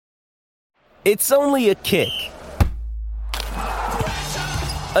It's only a kick,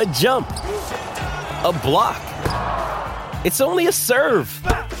 a jump, a block. It's only a serve.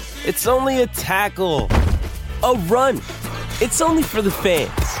 It's only a tackle, a run. It's only for the fans.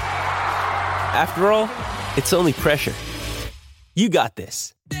 After all, it's only pressure. You got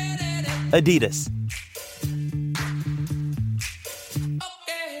this. Adidas.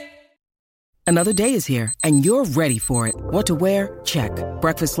 Another day is here, and you're ready for it. What to wear? Check.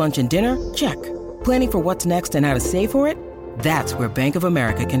 Breakfast, lunch, and dinner? Check. Planning for what's next and how to save for it? That's where Bank of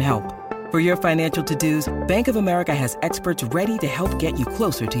America can help. For your financial to-dos, Bank of America has experts ready to help get you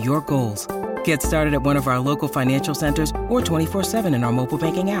closer to your goals. Get started at one of our local financial centers or 24/7 in our mobile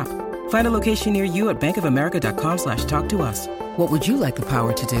banking app. Find a location near you at bankofamerica.com/talktous. What would you like the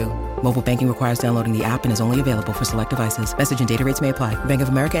power to do? Mobile banking requires downloading the app and is only available for select devices. Message and data rates may apply. Bank of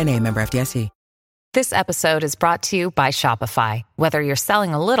America N.A., member FDIC. This episode is brought to you by Shopify. Whether you're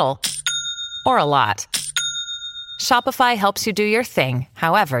selling a little or a lot, Shopify helps you do your thing,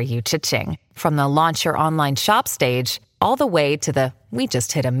 however you cha-ching. From the launch your online shop stage, all the way to the we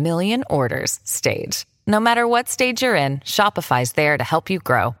just hit 1 million orders stage. No matter what stage you're in, Shopify's there to help you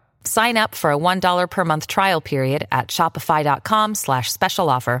grow. Sign up for a $1 per month trial period at shopify.com/special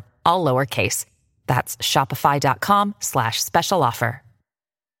offer, all lowercase. That's shopify.com/special offer.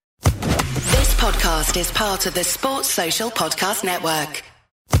 This podcast is part of the Sports Social Podcast Network.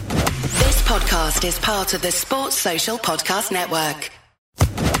 This podcast is part of the Sports Social Podcast Network.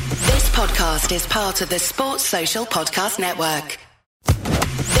 This podcast is part of the Sports Social Podcast Network.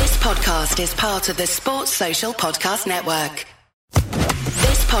 This podcast is part of the Sports Social Podcast Network.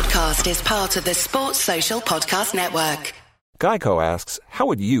 This podcast is part of the Sports Social Podcast Network. Geico asks, how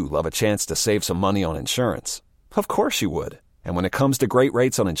would you love a chance to save some money on insurance? Of course you would. And when it comes to great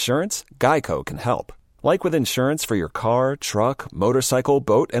rates on insurance, Geico can help. Like with insurance for your car, truck, motorcycle,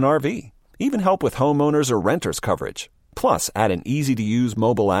 boat, and RV. Even help with homeowners or renters coverage. Plus, add an easy-to-use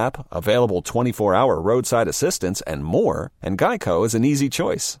mobile app, available 24-hour roadside assistance, and more, and Geico is an easy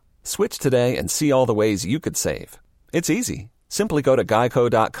choice. Switch today and see all the ways you could save. It's easy. Simply go to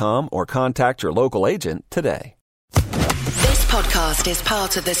geico.com or contact your local agent today. This podcast is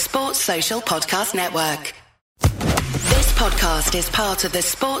part of the Sports Social Podcast Network. This podcast is part of the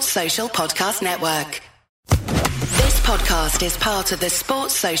Sports Social Podcast Network. This podcast is part of the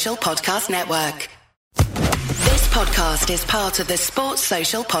Sports Social Podcast Network. This podcast is part of the Sports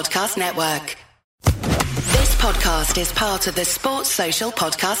Social Podcast Network. This podcast is part of the Sports Social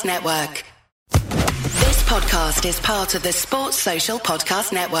Podcast Network. This podcast is part of the Sports Social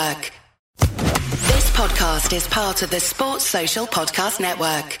Podcast Network. This podcast is part of the Sports Social Podcast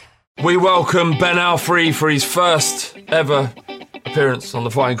Network. We welcome Ben Alfrey for his first ever appearance on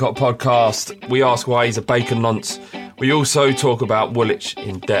the Fighting Cock podcast. We ask why he's a bacon nonce. We also talk about Woolwich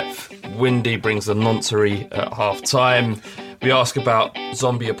in depth. Windy brings the noncery at half time. We ask about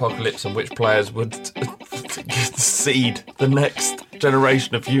zombie apocalypse and which players would seed the next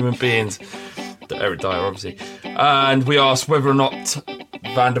generation of human beings. Eric Dyer, obviously. And we ask whether or not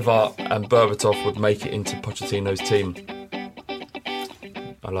Van der Vaart and Berbatov would make it into Pochettino's team.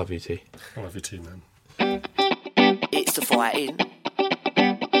 I love you, T. I love you too, man. It's the fighting.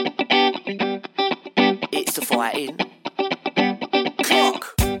 It's the fighting.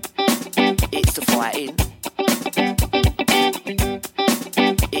 Clock. It's the fighting.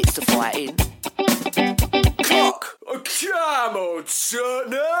 It's the fighting. Clock. Come on, son.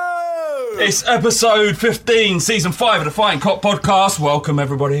 No. It's episode 15, season 5 of the Fighting Cock podcast. Welcome,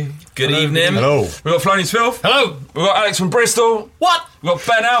 everybody. Good evening. Hello. We've got Floney's Filth. Hello. We've got Alex from Bristol. What? We've got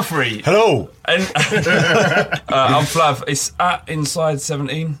Ben Alfrey. Hello. And I'm Flav. It's at Inside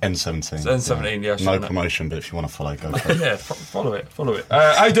 17. N17. N17, yeah. No promotion, but if you want to follow, go for it. Yeah, follow it.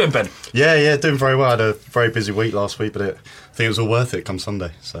 How you doing, Ben? Yeah, doing very well. I had a very busy week last week, but I think it was all worth it come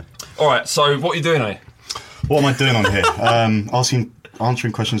Sunday. So, All right, so what are you doing, what am I doing on here?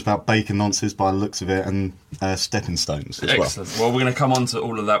 Answering questions about bacon nonces by the looks of it, and stepping stones as Excellent. Well, we're going to come on to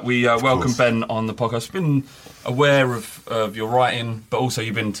all of that. We welcome course. Ben on the podcast. We've been aware of your writing, but also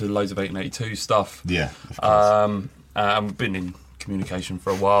you've been to loads of 1882 stuff. Yeah, of course. And we've been in communication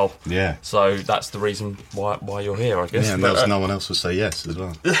for a while. Yeah. So that's the reason why you're here, I guess. Yeah, and no one else would say yes as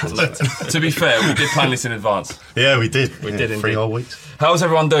well. To be fair, we did plan this in advance. Yeah, we did. We did indeed. 3 whole weeks. How's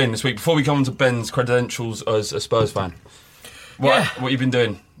everyone doing this week? Before we come on to Ben's credentials as a Spurs fan, what you been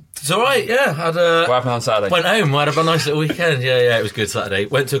doing? It's all right, yeah. What happened on Saturday? Went home. I had a nice little weekend. Yeah, it was good Saturday.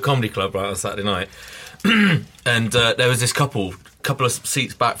 Went to a comedy club right on Saturday night. And there was this couple of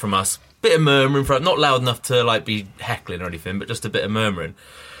seats back from us. Bit of murmuring, not loud enough to be heckling or anything, but just a bit of murmuring.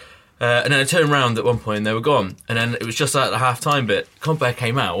 And then I turned around at one point and they were gone. And then it was just at the half-time bit. Compere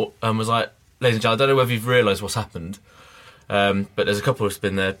came out and was like, ladies and gentlemen, I don't know whether you've realised what's happened, but there's a couple that's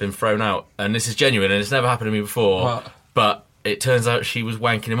been thrown out, and this is genuine, and it's never happened to me before. What? But it turns out she was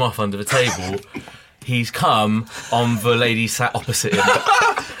wanking him off under the table. He's come on the lady sat opposite him.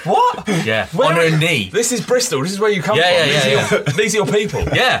 What? Yeah, on her knee. This is Bristol. This is where you come from. These are your people.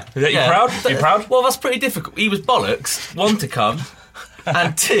 Yeah. You proud? You proud? Well, that's pretty difficult. He was bollocks. One, to come,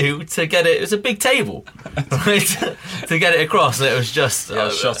 and two, to get it. It was a big table, right? To get it across. And it was just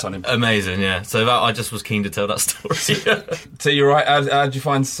shot on him. Amazing. Yeah. So I just was keen to tell that story. So you're right. How did you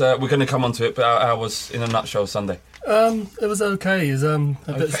find? We're going to come on to it, but how was, in a nutshell, Sunday? It was okay. It was a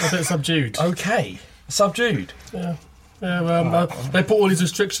bit subdued. Okay. Subdued. Yeah. They put all these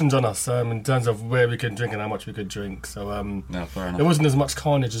restrictions on us in terms of where we can drink and how much we could drink. So fair enough. there wasn't as much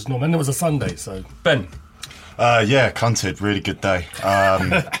carnage as normal. And it was a Sunday, so Ben. Cunted. Really good day.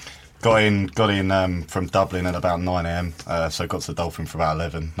 Got in from Dublin at about 9 a.m. So got to the Dolphin for about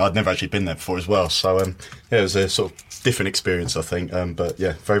 11. I'd never actually been there before as well. So it was a sort of different experience, I think. But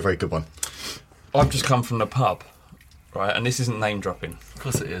yeah, very, very good one. I've just come from the pub, right? And this isn't name dropping. Of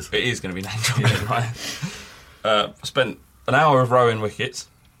course it is. It is going to be name dropping, right? Spent an hour of rowing wickets.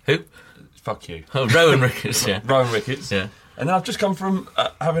 Who? Fuck you. Oh, Rowan Ricketts, yeah. Rowing wickets. Yeah. And then I've just come from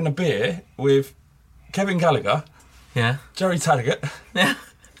having a beer with Kevin Gallagher, Yeah. Jerry Taggart, Yeah.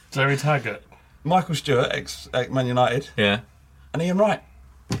 Jerry Taggart. Michael Stewart, ex-Man United, Yeah. and Ian Wright.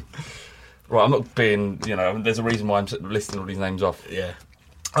 Right, I'm not being, there's a reason why I'm listing all these names off. Yeah.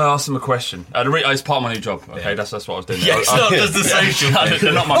 I asked them a question. It's part of my new job. Okay, Yeah. that's what I was doing. Yeah, it's not just the social thing.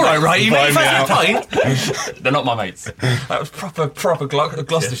 They're not my All mates. right, you made a pint. They're not my mates. That was proper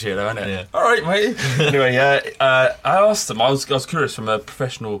Gloucestershire, though, isn't it? Yeah. All right, mate. Anyway, I asked them. I was curious from a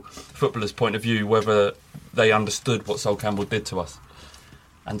professional footballer's point of view whether they understood what Sol Campbell did to us.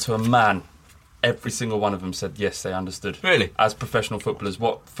 And to a man, every single one of them said yes, they understood. Really? As professional footballers,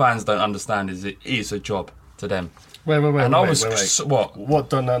 what fans don't understand is it is a job to them. Wait. And I was what?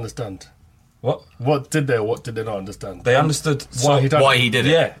 What don't I understand? What? What did they not understand? They understood Why he did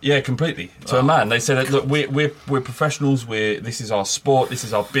it. Yeah, completely. To a man, they said, "Look, we're professionals. This is our sport. This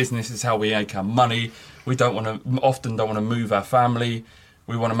is our business. This is how we make our money. We often don't want to move our family.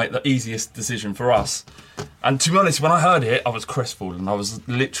 We want to make the easiest decision for us." And to be honest, when I heard it, I was crestfallen. I was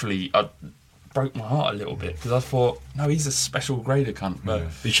literally, I broke my heart a little bit because I thought, no, he's a special grader cunt. But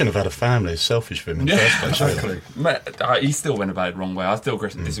You shouldn't have had a family. It's selfish for him in the first place. exactly. He still went about it the wrong way. I still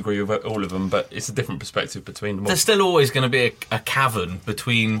disagree with all of them, but it's a different perspective between them all. There's still always going to be a cavern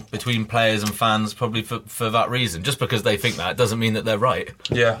between players and fans, probably for that reason. Just because they think that doesn't mean that they're right.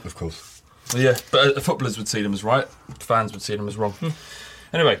 Yeah, Of course. yeah. But footballers would see them as right. Fans would see them as wrong.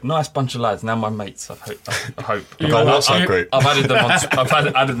 Anyway, nice bunch of lads. Now my mates. I hope. Got a WhatsApp group. I've added them on.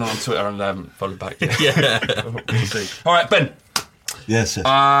 Added them on Twitter and they haven't followed back yet. Yeah. We'll see. All right, Ben. Yes. We've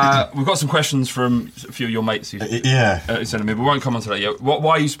got some questions from a few of your mates who sent me. We won't come on to that yet.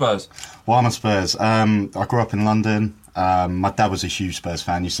 Why are you Spurs? Why am I Spurs? I grew up in London. My dad was a huge Spurs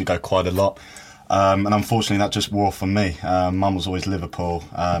fan. Used to go quite a lot. And unfortunately, that just wore off on me. Mum was always Liverpool,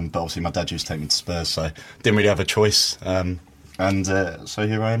 but obviously my dad used to take me to Spurs, so didn't really have a choice. So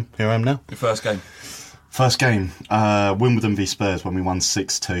here I am now. Your first game? First game, Wimbledon v Spurs when we won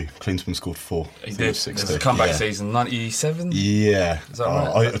 6-2. Klinsmann scored 4. He did. It was a comeback season, 97? Yeah. Is that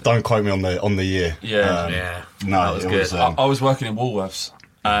right? Don't quote me on the year. Yeah. No, That was good. I was working in Woolworths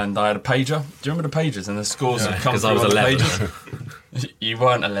and I had a pager. Do you remember the pagers and the scores that come 'cause through I was on the 11. pages? You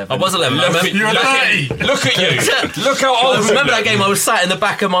weren't 11. I was 11. Look at you. Look how old. I remember that game. I was sat in the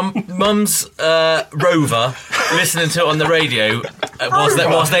back of my mum's Rover, listening to it on the radio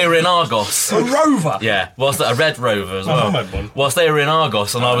whilst they were in Argos. A Rover? Yeah, a red Rover as well. I had one. Whilst they were in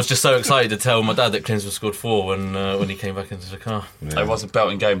Argos, and I was just so excited to tell my dad that Klinsmann scored 4 when he came back into the car. It was a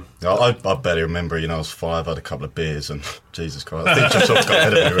belting game. I barely remember. I was 5, I had a couple of beers, and Jesus Christ, I think just got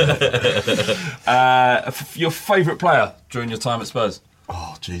ahead of me. Really. Your favourite player during your time at Spurs?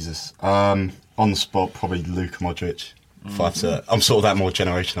 Oh Jesus! On the spot, probably Luka Modric. I'm sort of that more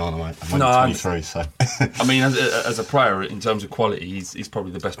generation, aren't I? I'm only 23, so. I mean, as a player, in terms of quality, he's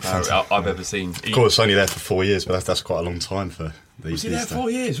probably the best player I've ever seen. Of course, only there for 4 years, but that's quite a long time for these. Was he there 4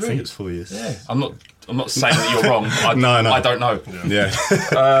 years? I Really? think it's 4 years. Yeah. I'm not saying that you're wrong. No. I don't know. Yeah.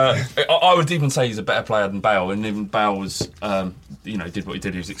 I would even say he's a better player than Bale, and even Bale was, did what he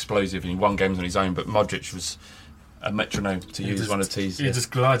did. He was explosive and he won games on his own. But Modric was a metronome, to use one of T's. He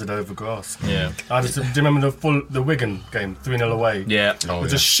just glided over grass. Yeah. Do you remember the Wigan game, 3-0 away? Yeah. It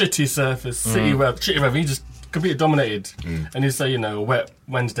was a shitty surface, shitty weather. He just completely dominated. And he'd say, a wet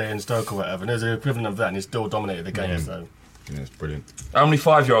Wednesday in Stoke or whatever, and there's an equivalent of that, and he still dominated the game. So. Yeah, it's brilliant. How many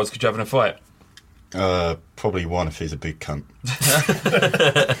 5-year-olds could you have in a fight? Probably one if he's a big cunt.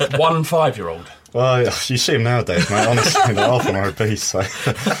 One 5-year-old. Well, you see him nowadays, mate. Honestly, they're half of them are obese, so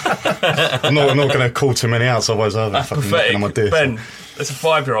I'm not going to call too many out, otherwise I'll be fucking knocking on my dick. Ben, that's a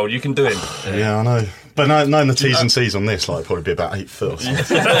 5-year-old. You can do him. Yeah, I know. But knowing the T's and C's on this, like, it'd probably be about 8 foot. Or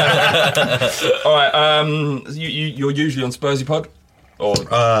something. All right. You're usually on Spursy Pod, or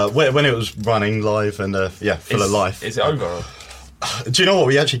when it was running live and full of life. Is it over? Do you know what?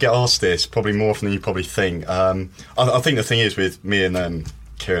 We actually get asked this probably more often than you probably think. I think the thing is with me and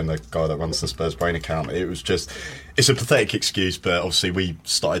Kieran, the guy that runs the Spurs Brain account, it's a pathetic excuse, but obviously we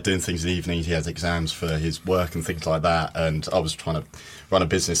started doing things in the evenings. He has exams for his work and things like that, and I was trying to run a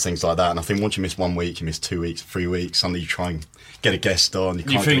business, things like that. And I think once you miss 1 week, you miss 2 weeks, 3 weeks, suddenly you try and get a guest on. You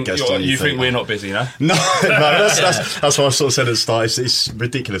can't get a guest on. You think we're not busy, no? No, that's what I sort of said at the start. It's a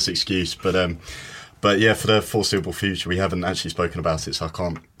ridiculous excuse, but yeah, for the foreseeable future, we haven't actually spoken about it, so I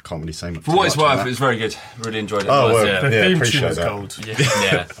can't really say much. For what it's worth, it was very good. Really enjoyed it. Oh, well, The theme tune appreciate was that. gold.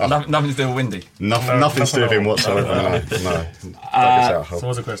 Yeah. Nothing to do with Windy. Nothing to do with him whatsoever. No. So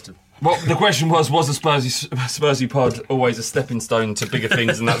what's the question? Well, the question was the Spursy Pod always a stepping stone to bigger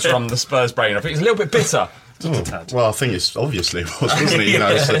things, and that's from the Spurs Brain? I think it's a little bit bitter. Well, I think it's obviously was, wasn't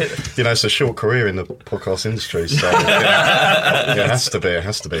it? It's a short career in the podcast industry, so it has to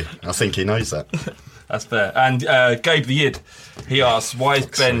be. I think he knows that. That's fair. And Gabe the Yid, he asks, why is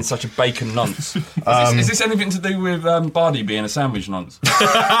Ben such a bacon nonce? Is this anything to do with Bardi being a sandwich nonce?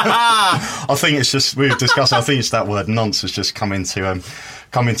 I think it's just, we've discussed, I think it's that word nonce has just come into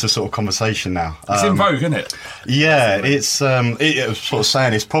sort of conversation now. It's in vogue, isn't it? Yeah, it was sort of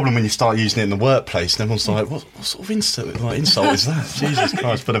saying it's a problem when you start using it in the workplace and everyone's like, what sort of insult is that? Jesus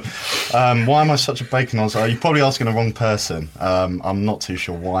Christ. But why am I such a bacon nonce? You're probably asking the wrong person. I'm not too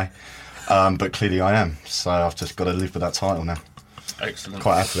sure why. But clearly I am, so I've just got to live with that title now. Excellent.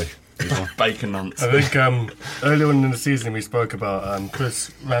 Quite happily. Bacon nonce. I think earlier on in the season we spoke about Chris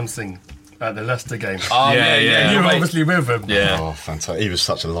Ramsing at the Leicester game. Oh, yeah. You were obviously with him. Yeah. Oh, fantastic. He was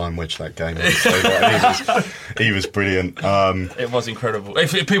such a line wedge that game. He was brilliant. It was incredible.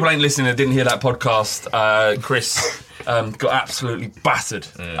 If people ain't listening and didn't hear that podcast, Chris got absolutely battered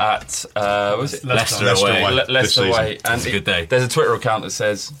at Leicester away. Leicester away. And It's a good day. There's a Twitter account that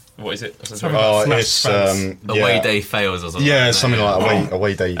says, what is it? It's Away day fails or something. Yeah, something like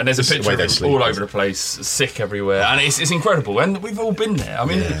away day. And there's a picture of him sleep. all over the place, sick everywhere, and it's incredible. And we've all been there. I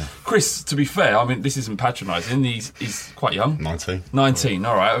mean, Chris, to be fair, I mean, this isn't patronising. He's quite young. 19. 19.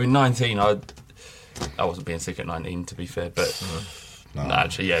 All right. I mean, 19. I wasn't being sick at 19, to be fair, but. No,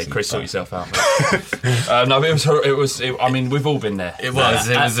 actually, yeah, Chris, sort yourself out. No, but it was. I mean, we've all been there. It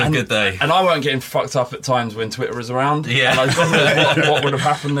was a good day. And I weren't getting fucked up at times when Twitter was around. Yeah. And I wondered what would have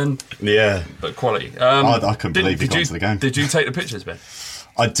happened then. Yeah. But quality. I couldn't believe he got to the game. Did you take the pictures, Ben?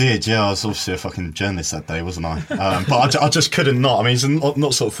 I did, yeah. I was obviously a fucking journalist that day, wasn't I? But I just couldn't not. I mean, it's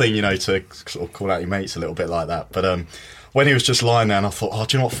not sort of thing, to sort of call out your mates a little bit like that. But when he was just lying there, and I thought,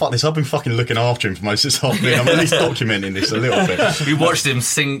 do you know what? Fuck this. I've been fucking looking after him for most of this afternoon. I'm at least documenting this a little bit. We watched him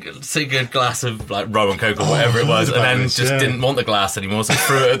sink a glass of like rum and coke or whatever it was, and then didn't want the glass anymore, so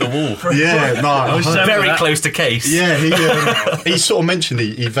threw it at the wall. Yeah, no, I was very close to case. Yeah, he sort of mentioned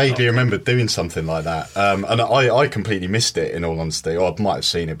he vaguely remembered doing something like that, and I completely missed it. In all honesty, or I might have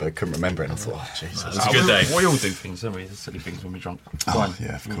seen it, but I couldn't remember it. And I thought, oh, Jesus, it's a good day. We all do things, don't we? Silly things when we're drunk. Fine.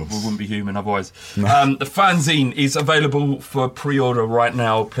 Yeah, of course. We wouldn't be human otherwise. No. The fanzine is available for pre-order right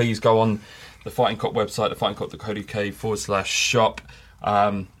now. Please go on the Fighting Cock website, thefightingcock.co.uk/shop.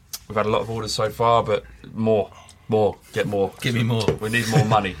 We've had a lot of orders so far, but more, get more. Give me more. We need more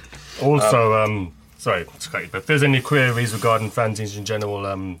money. Also, sorry, but if there's any queries regarding fanzines in general,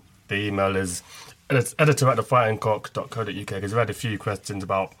 the email is editor@thefightingcock.co.uk, because we've had a few questions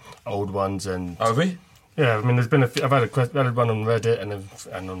about old ones and. Have we? Yeah, I mean, there's been I've had a one on Reddit and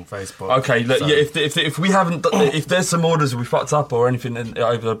on Facebook. Okay, so. Yeah. If we haven't, if there's some orders we fucked up or anything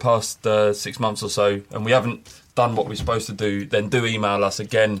over the past 6 months or so, and we haven't done what we're supposed to do, then do email us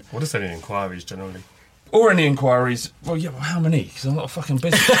again. What is any inquiries generally? Or any inquiries. Well, how many? Because I'm not fucking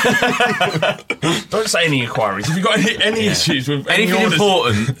busy. Don't say any inquiries. If you've got any issues with anything any orders,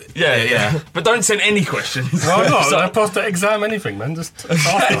 important, yeah. But don't send any questions. Why not? I passed the exam, anything, man. Just ask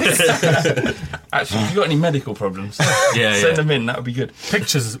us. Actually, if you've got any medical problems, send them in. That would be good.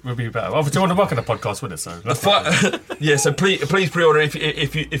 Pictures would be better. Obviously, I want to work on a podcast with it, so. So please pre-order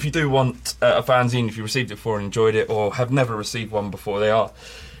if you do want a fanzine, if you received it before and enjoyed it, or have never received one before. They are,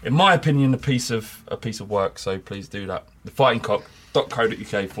 in my opinion, a piece of work. So please do that.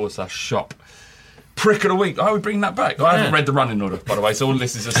 thefightingcock.co.uk/shop. Prick of the week. Oh, we bring that back. I haven't read the running order, by the way, so all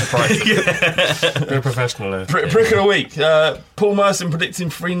this is a surprise. Very professional there. Prick of the week. Paul Merson predicting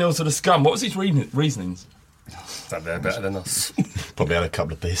 3-0 to the Scum. What was his reasonings? That they're better than us. Probably had a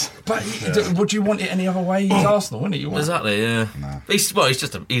couple of beers. But would you want it any other way? He's Arsenal, wouldn't he? Exactly, yeah. No. He's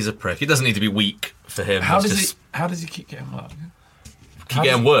a prick. It doesn't need to be weak for him. How does he keep getting work? Keep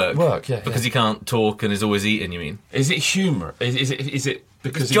getting work? Work, yeah. Because he can't talk and is always eating, you mean? Is it humour? Is it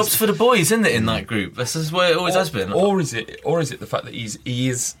because it's jobs for the boys, isn't it, in that group? This is where it always has been. Or is it the fact that he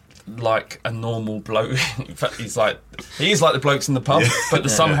is like a normal bloke? In fact, he is like the blokes in the pub, but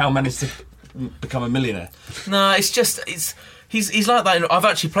somehow managed to become a millionaire. No, it's just he's like that. I've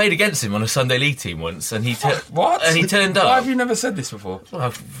actually played against him on a Sunday League team once, and he what? And he turned up. Why have you never said this before?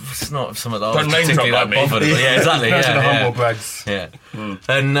 Well, it's not something that I Don't was name particularly drop that like me. bothered. Yeah, exactly. The humble brags. Yeah,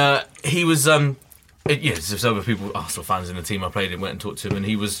 and he was. There's other people, Arsenal fans in the team I played in, went and talked to him, and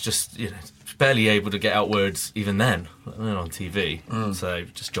he was just barely able to get out words even then, on TV. So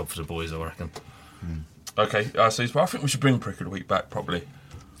just job for the boys, I reckon. Okay, so I think we should bring Prick of the Week back, probably.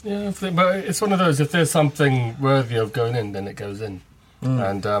 Yeah, but it's one of those, if there's something worthy of going in, then it goes in.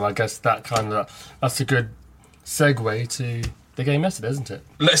 And I guess that's a good segue to the game yesterday, isn't it?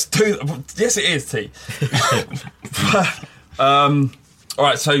 Let's do... Yes, it is, T. All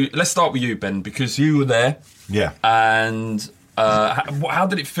right, so let's start with you, Ben, because you were there. Yeah. And how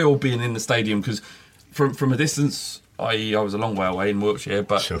did it feel being in the stadium? Because from a distance, I was a long way away in Wiltshire,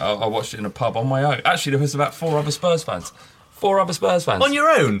 but Sure. I watched it in a pub on my own. Actually, there was about 4 other Spurs fans. 4 other Spurs fans. On your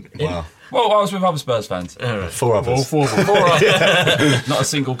own? Wow. Well, I was with other Spurs fans. 4 others. All 4 of them. 4 others. Not a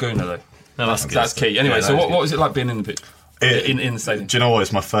single gooner, though. No, That's key. Anyway, Yeah, so what was it like being in the pitch? In the stadium? Do you know what?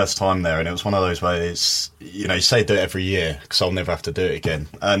 It's my first time there, and it was one of those where it's, you say do it every year because I'll never have to do it again.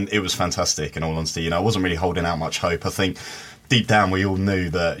 And it was fantastic, in all honesty. I wasn't really holding out much hope. I think deep down we all knew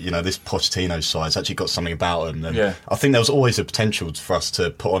that, this Pochettino side's actually got something about them. And I think there was always a potential for us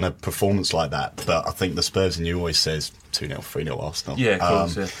to put on a performance like that. But I think the Spurs in you always says 2-0, 3-0 Arsenal. Yeah, of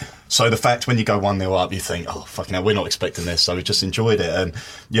course, yeah. So the fact when you go 1-0 up, you think, oh, fucking hell, we're not expecting this. So we just enjoyed it. And,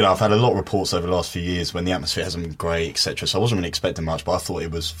 I've had a lot of reports over the last few years when the atmosphere hasn't been great, etc. So I wasn't really expecting much, but I thought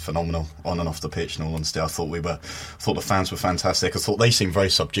it was phenomenal on and off the pitch, in all honesty. I thought the fans were fantastic. I thought they seemed very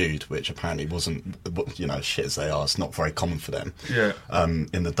subdued, which apparently wasn't, shit as they are. It's not very common for them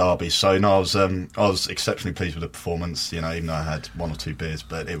in the derby. So, no, I was exceptionally pleased with the performance, even though I had 1 or 2 beers,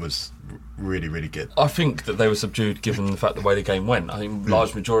 but it was really, really good. I think that they were subdued given the fact the way the game went. I think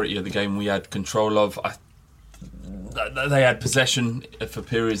large majority of the game we had control of. They had possession for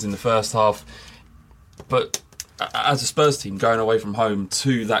periods in the first half, but as a Spurs team going away from home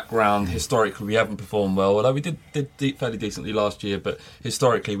to that ground, historically we haven't performed well. Although we did fairly decently last year, but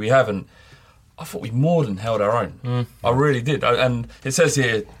historically we haven't. I thought we more than held our own. I really did. And it says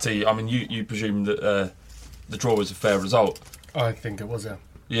here, T, I mean, you presume that the draw was a fair result. I think it was, yeah.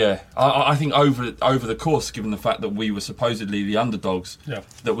 Yeah, I think over the course, given the fact that we were supposedly the underdogs,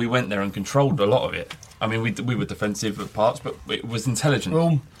 that we went there and controlled a lot of it. I mean, we were defensive at parts, but it was intelligent.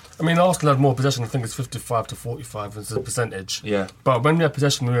 Well, I mean, Arsenal had more possession. I think it's 55 to 45 as a percentage. Yeah. But when we had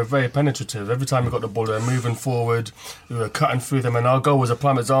possession, we were very penetrative. Every time we got the ball, we were moving forward. We were cutting through them, and our goal was a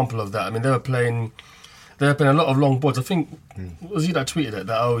prime example of that. I mean, they were playing a lot of long balls. I think was you that tweeted it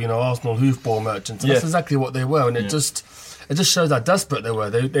that Arsenal hoofball merchants. And that's exactly what they were, and it just shows how desperate they were.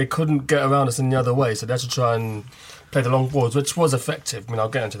 They couldn't get around us any other way, so they had to try and play the long balls, which was effective. I mean, I'll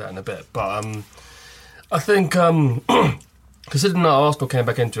get into that in a bit. But I think, considering that Arsenal came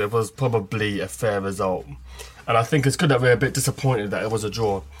back into it, was probably a fair result. And I think it's good that we're a bit disappointed that it was a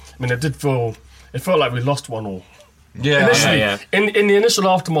draw. I mean, it felt like we lost 1-1. Yeah, initially, in the initial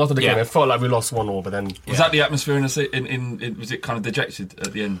aftermath of the game, it felt like we lost 1-1, but then... Was that the atmosphere was it kind of dejected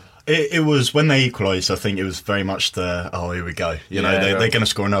at the end? It was when they equalised. I think it was very much here we go. They're going to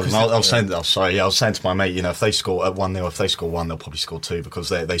score another. And I was saying to my mate, if they score at 1-0, if they score 1, they'll probably score 2 because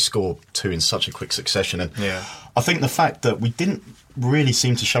they score 2 in such a quick succession. And I think the fact that we didn't really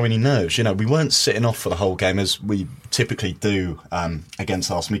seem to show any nerves. We weren't sitting off for the whole game as we typically do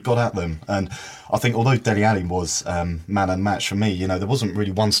against Arsenal. We got at them, and I think although Dele Alli was man of the match for me, there wasn't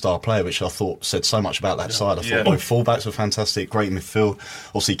really one star player, which I thought said so much about that side. I thought both fullbacks were fantastic, great midfield.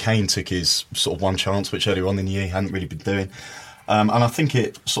 Obviously, Kane took his sort of one chance, which earlier on in the year he hadn't really been doing. And I think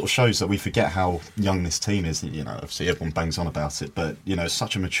it sort of shows that we forget how young this team is. Obviously everyone bangs on about it, but it's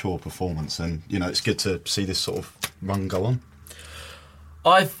such a mature performance, and it's good to see this sort of run go on.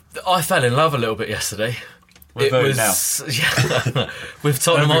 I fell in love a little bit yesterday. With Tottenham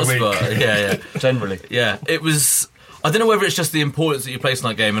Hotspur. Yeah. Generally. Yeah, it was. I don't know whether it's just the importance that you place in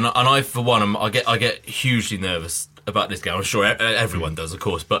that game, and I for one, I get hugely nervous about this game. I'm sure everyone does, of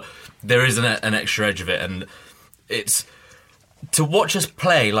course, but there is an extra edge of it, and it's to watch us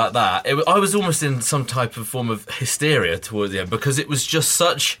play like that. I was almost in some type of form of hysteria towards the end because it was just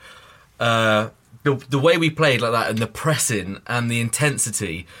such the way we played like that, and the pressing and the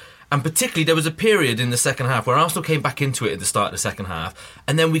intensity. And particularly, there was a period in the second half where Arsenal came back into it at the start of the second half,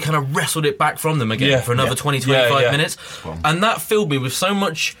 and then we kind of wrestled it back from them again for another 20-25 minutes. And that filled me with so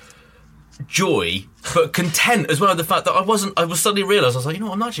much joy, but content as well. The fact that I suddenly realised, I was like, you know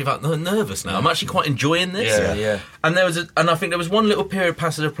what, I'm actually about nervous now. I'm actually quite enjoying this. And I think there was one little period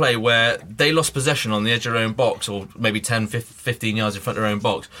passage of play where they lost possession on the edge of their own box, or maybe 10, 15 yards in front of their own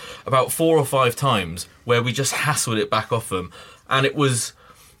box, about 4 or 5 times, where we just hassled it back off them. And it was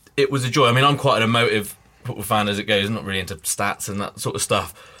a joy. I mean, I'm quite an emotive football fan as it goes, I'm not really into stats and that sort of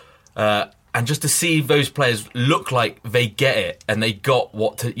stuff. And just to see those players look like they get it and they got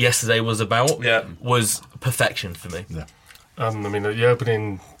what yesterday was about was perfection for me. Yeah. I mean, the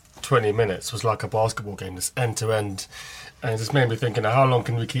opening 20 minutes was like a basketball game, this end to end, and it just made me thinking, how long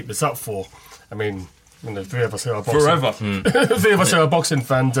can we keep this up for? I mean, the three of us here are boxing. Forever. Three of us here are boxing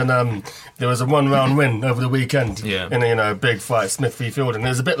fans, and there was a 1-round win over the weekend in a big fight, Smith v Field, and it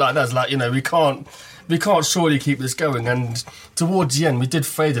was a bit like that. It's like, we can't surely keep this going. And towards the end, we did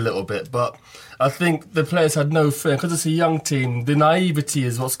fade a little bit, but I think the players had no fear because it's a young team. The naivety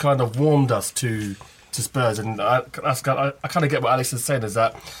is what's kind of warmed us to Spurs, and I kind of get what Alex is saying, is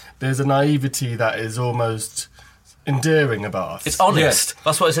that there's a naivety that is almost endearing about us. It's honest.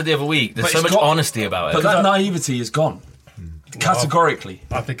 That's what I said the other week. There's so much honesty about it. But that naivety is gone. Categorically.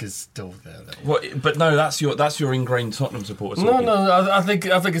 I think it's still there. But no, that's your ingrained Tottenham supporter. No, I think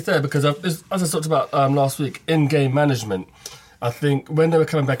it's there because as I talked about last week, in-game management. I think when they were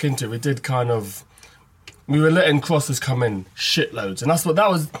coming back into it, we were letting crosses come in shitloads, and that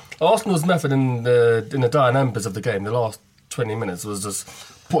was Arsenal's method in the dying embers of the game. The last 20 minutes was just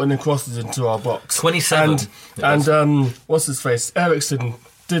putting in crosses into our box. 27. And what's his face? Eriksen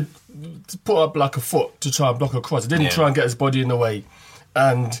did put up like a foot to try and block a cross. He didn't try and get his body in the way.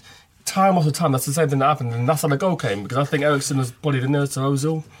 And time after time, that's the same thing that happened. And that's how the goal came, because I think Eriksen was probably the nearest to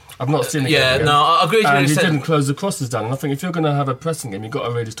Ozil. I've not seen it. I agree with you. And he didn't close the crosses down. And I think if you're going to have a pressing game, you've got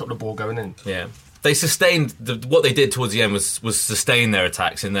to really stop the ball going in. Yeah. They sustained what they did towards the end was sustain their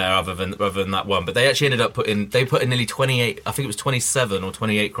attacks in there, other than that one. But they actually ended up put in nearly 28. I think it was 27 or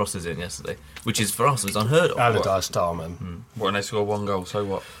 28 crosses in yesterday, which is for us was unheard of. Allardyce style, man. And they scored 1 goal. So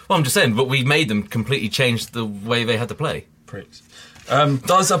what? Well, I'm just saying, but we made them completely change the way they had to play. Pricks.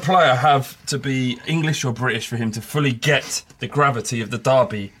 Does a player have to be English or British for him to fully get the gravity of the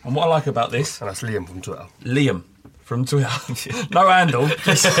derby? And what I like about this, and that's Liam from Twitter. Liam from Twitter. No handle,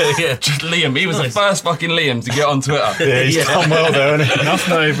 just Liam. He was the first fucking Liam to get on Twitter. Yeah, he's done well there, hasn't he? That's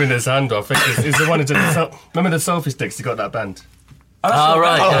not even his handle. I think he's the one who did remember the selfie sticks? He got that band.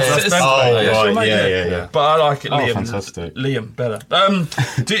 Right. Yeah. But I like it, Liam. Fantastic. Liam, better.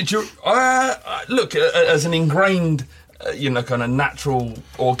 Look, as an ingrained, kind of natural,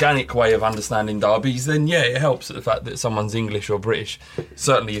 organic way of understanding derbies, then it helps the fact that someone's English or British.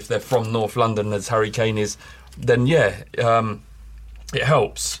 Certainly, if they're from North London, as Harry Kane is, then it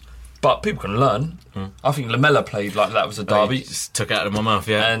helps. But people can learn. I think Lamella played like that was a derby. He just took it out of my mouth.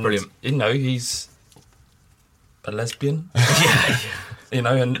 Yeah, and, brilliant. He's a lesbian.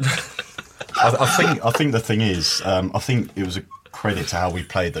 And I think the thing is, I think it was a credit to how we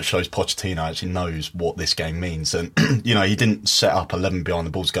played that shows Pochettino actually knows what this game means, and he didn't set up 11 behind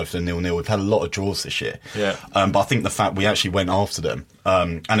the ball to go for the 0-0. We've had a lot of draws this year, but I think the fact we actually went after them,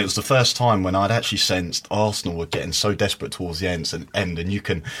 and it was the first time when I'd actually sensed Arsenal were getting so desperate towards the end, and you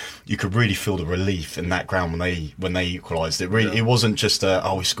could really feel the relief in that ground when they equalised. It really it wasn't just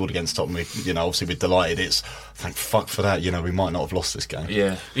we scored against Tottenham. Obviously we're delighted. It's thank fuck for that. We might not have lost this game.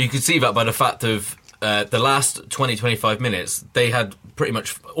 Yeah, you could see that by the fact of. The last 20-25 minutes, they had pretty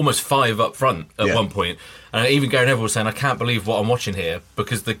much almost 5 up front at one point. And even Gary Neville was saying, I can't believe what I'm watching here,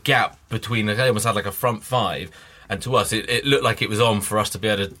 because the gap between, they almost had like a front 5, and to us, it looked like it was on for us to be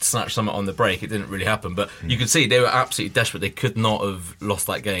able to snatch something on the break. It didn't really happen, but you could see they were absolutely desperate. They could not have lost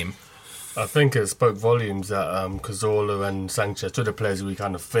that game. I think it spoke volumes that Cazorla and Sanchez, two of the players who we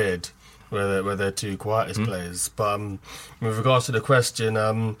kind of feared, were their two quietest players. But with regards to the question,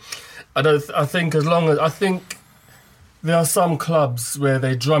 I think there are some clubs where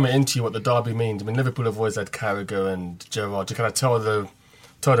they drum it into you what the derby means. I mean, Liverpool have always had Carragher and Gerrard to kind of tell the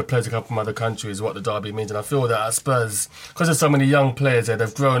players who come from other countries what the derby means. And I feel that at Spurs, because there's so many young players there,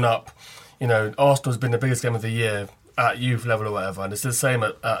 they've grown up. Arsenal's been the biggest game of the year at youth level or whatever, and it's the same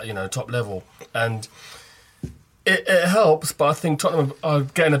at top level. And it helps, but I think Tottenham are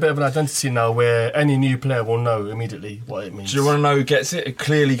getting a bit of an identity now where any new player will know immediately what it means. Do you want to know who gets it? Who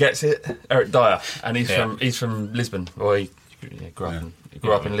clearly gets it? Eric Dyer, and he's from Lisbon. Well, he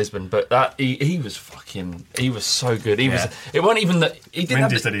grew up in Lisbon, but he was so good. It wasn't even that he didn't.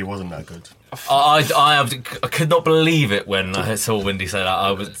 Windy said he wasn't that good. I could not believe it when I saw Windy say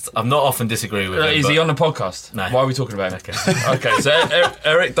that. I'm not often disagree with him. Is he on the podcast? No. Why are we talking about him? Okay, so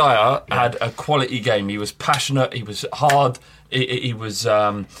Eric Dyer had a quality game. He was passionate. He was hard. He was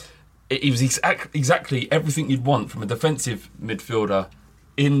exactly everything you'd want from a defensive midfielder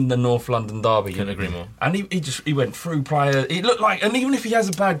in the North London derby. Couldn't agree more. And he went through prior. He looked like, and even if he has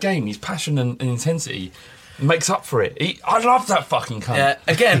a bad game, his passion and intensity makes up for it. I love that fucking cunt. Yeah,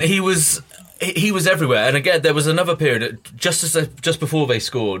 again, he was everywhere. And again, there was another period just before they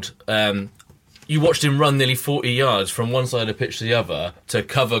scored. You watched him run nearly 40 yards from one side of the pitch to the other to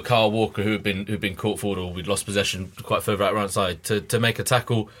cover Carl Walker, who'd been caught forward or we'd lost possession quite further out right side to make a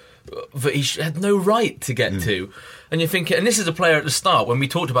tackle that he had no right to get to. And you think, and this is a player at the start when we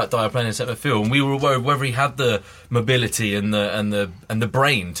talked about Dyer playing in centre field, and we were worried whether he had the mobility and the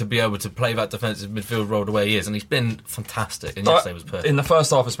brain to be able to play that defensive midfield role the way he is, and he's been fantastic. And yesterday was perfect. In the first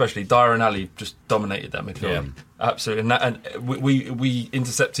half, especially, Dyer and Ali just dominated that midfield. Yeah. Absolutely, and we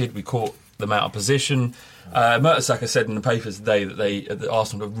intercepted, we caught them out of position. Mertesacker said in the papers today that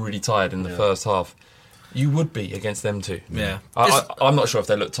Arsenal were really tired in the first half. You would be against them too. Yeah. I'm not sure if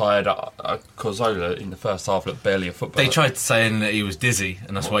they looked tired. Cazorla in the first half looked barely a footballer. They tried saying that he was dizzy,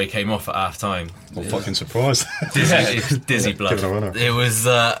 and that's why he came off at half time. I'm fucking surprised. Dizzy blood. It was.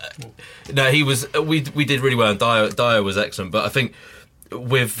 He was. We did really well, and Dyer was excellent. But I think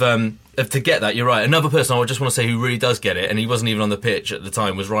with to get that, you're right. Another person I just want to say who really does get it, and he wasn't even on the pitch at the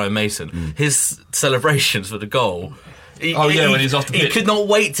time, was Ryan Mason. His celebrations for the goal. When he's off the pitch. He could not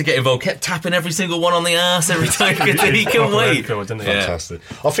wait to get involved. Kept tapping every single one on the arse every time he couldn't wait. Fantastic.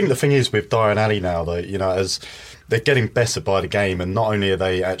 I think the thing is with Dyer and Ali now, though, as they're getting better by the game, and not only are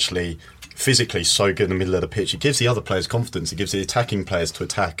they actually physically so good in the middle of the pitch, it gives the other players confidence. It gives the attacking players to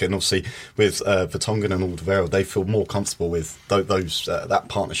attack, and obviously with Vertonghen and Alderweireld, they feel more comfortable with those that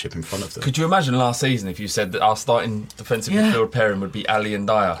partnership in front of them. Could you imagine last season if you said that our starting defensive midfield pairing would be Ali and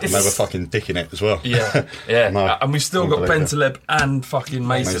Dyer? And they were fucking dicking it as well. Yeah. No, and we've still got Bentaleb and fucking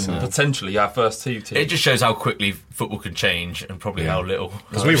Mason potentially our first two teams. It just shows how quickly football can change and probably how little.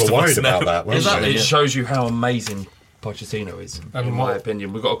 Because we were worried about that. Exactly. It shows you how amazing Pochettino is, in my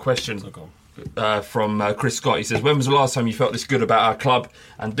opinion. We've got a question from Chris Scott. He says, when was the last time you felt this good about our club,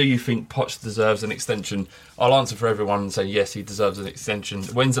 and do you think Poch deserves an extension? I'll answer for everyone and say yes, he deserves an extension.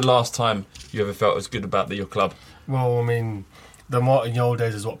 When's the last time you ever felt as good about your club? Well, I mean, the Martin Yole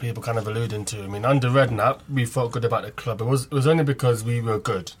days is what people kind of alluding to. I mean, under Redknapp, we felt good about the club. It was only because we were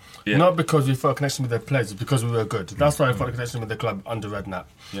good. Yeah. Not because we felt a connection with their players, it's because we were good. That's why I felt a connection with the club under Redknapp.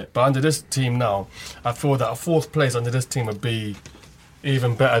 Yeah. But under this team now, I feel that a fourth place under this team would be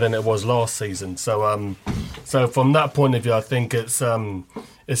even better than it was last season. So from that point of view, I think it's a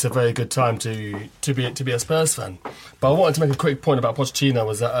very good time to be a Spurs fan. But I wanted to make a quick point about Pochettino,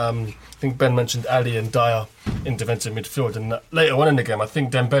 was that I think Ben mentioned Ali and Dyer in defensive midfield, and later on in the game I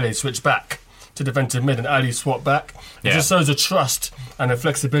think Dembele switched back to defensive mid and Ali swapped back. It just shows a trust and a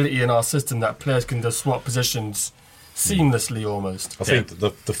flexibility in our system that players can just swap positions seamlessly almost. I think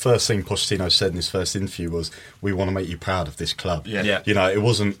the first thing Pochettino said in his first interview was, we want to make you proud of this club. It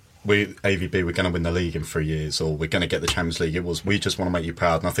wasn't AVB, we're going to win the league in 3 years, or we're going to get the Champions League. It was, we just want to make you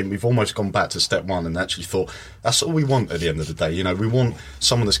proud. And I think we've almost gone back to step one and actually thought, that's all we want at the end of the day. We want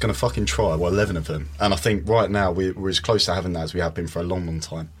someone that's going to fucking try. Well, 11 of them. And I think right now we're as close to having that as we have been for a long, long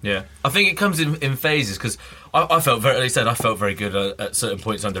time. Yeah. I think it comes in phases, because I felt very good at certain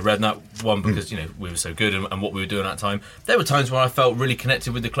points under Redknapp. One, because we were so good and what we were doing at that time. There were times where I felt really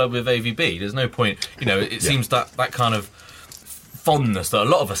connected with the club with AVB. There's no point, it seems that kind of fondness that a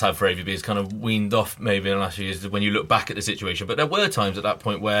lot of us have for AVB is kind of weaned off maybe in the last few years when you look back at the situation. But there were times at that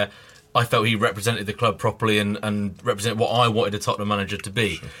point where I felt he represented the club properly and represented what I wanted a Tottenham manager to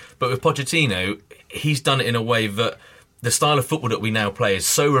be. Sure. But with Pochettino, he's done it in a way that the style of football that we now play is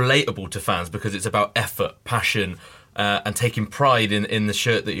so relatable to fans because it's about effort, passion, and taking pride in the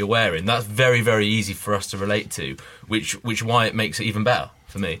shirt that you're wearing. That's very, very easy for us to relate to, which why it makes it even better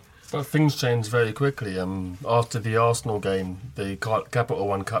for me. But things changed very quickly. After the Arsenal game, the Capital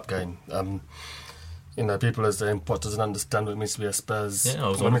One Cup game, people are saying Poch doesn't understand what it means to be a Spurs. Yeah, I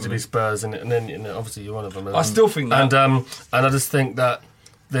was meant to be Spurs, and then obviously you're one of them. I still think that, and I just think that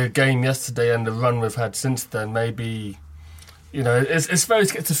the game yesterday and the run we've had since then, maybe, it's very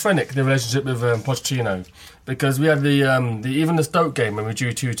schizophrenic, the relationship with Pochettino, because we had the even the Stoke game when we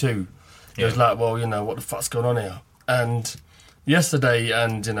drew 2-2. It was like, well, what the fuck's going on here? And yesterday,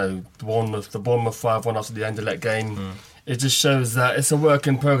 and the Bournemouth 5-1 after the Anderlecht game, it just shows that it's a work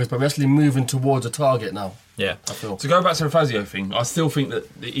in progress, but we're actually moving towards a target now. Yeah, I feel. To go back to the Fazio thing, I still think that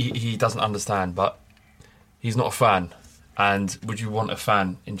he doesn't understand, but he's not a fan. And would you want a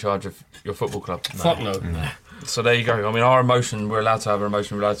fan in charge of your football club? Fuck no. So there you go. I mean, our emotion, we're allowed to have our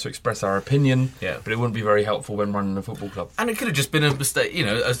emotion, we're allowed to express our opinion, Yeah. but it wouldn't be very helpful when running a football club. And it could have just been a mistake,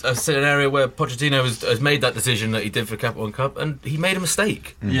 a scenario where Pochettino has made that decision that he did for Capital One Cup, and he made a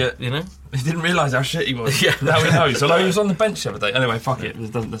mistake. Yeah. You know? He didn't realise how shit he was. Yeah. Now he knows. Although he was on the bench the other day. Anyway, fuck it.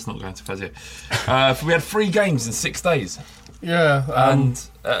 Let's not go into Fazio. We had 3 games in 6 days. Yeah, And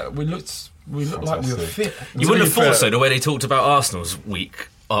we looked like we were fit. You wouldn't have thought so, the way they talked about Arsenal's week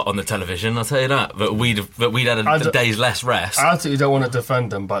on the television, I'll tell you that. But we'd had a day's less rest. I absolutely don't want to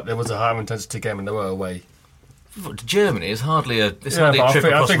defend them, but there was a high intensity game and they were away. Germany is hardly a trip I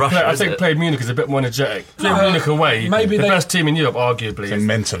across think Russia. I think played Munich is a bit more energetic. Played Munich away, maybe the they- best team in Europe, arguably. So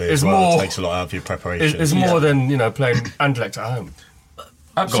mentally as is well, more- it takes a lot out of your preparation. It's more than playing Anderlecht at home.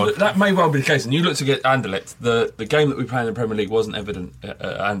 Absolutely, that may well be the case. And you look to get Anderlecht. The game that we played in the Premier League wasn't evident at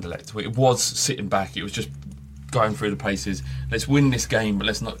Anderlecht. It was sitting back. It was just going through the paces. Let's win this game, but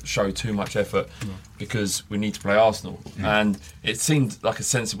let's not show too much effort because we need to play Arsenal. And it seemed like a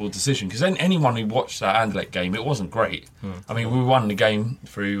sensible decision because then anyone who watched that Anderlecht game, it wasn't great. I mean, we won the game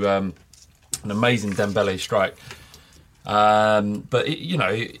through an amazing Dembele strike. But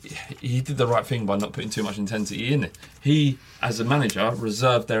he did the right thing by not putting too much intensity in it. He, as a manager,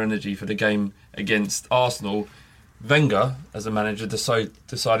 reserved their energy for the game against Arsenal. Wenger, as a manager,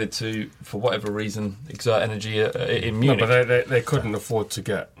 decided to, for whatever reason, exert energy in Munich. No, but they couldn't afford to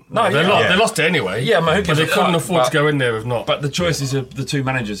get. No, they yeah. lost it anyway. Yeah, but they couldn't afford to go in there if not. But the choices of the two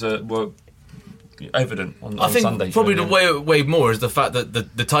managers were evident on I think Sunday. probably the way more is the fact that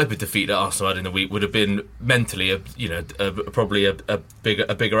the type of defeat that Arsenal had in the week would have been mentally probably a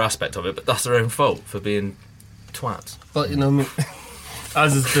bigger aspect of it, but that's their own fault for being twats. But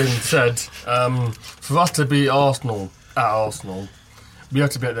as has been said, for us to beat Arsenal at Arsenal, we have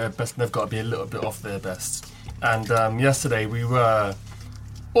to be at their best, and they've got to be a little bit off their best. And yesterday we were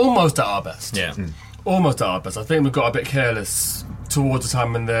almost at our best. Yeah. Almost at our best. I think we got a bit careless towards the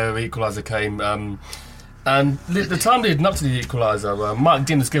time when their equaliser came. And the time leading up to the equaliser, Mike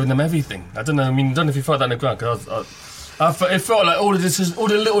Dean was giving them everything. I don't know if you felt that on the ground, because it felt like all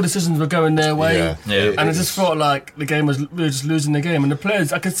the little decisions were going their way. Yeah. And it just felt like we were just losing the game. And the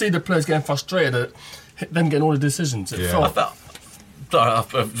players, I could see the players getting frustrated at them getting all the decisions. Just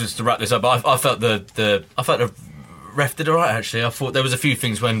to wrap this up, I felt the ref did alright actually. I thought there was a few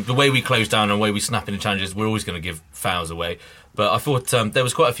things when the way we closed down and the way we snap into challenges, we're always going to give fouls away. But I thought there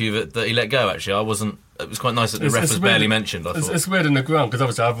was quite a few that he let go. Actually, it was quite nice that the ref was barely mentioned. I thought it's weird in the ground because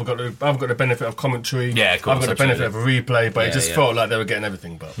obviously I've got the benefit of commentary. Yeah, of course, I've got the benefit of a replay, but it just felt like they were getting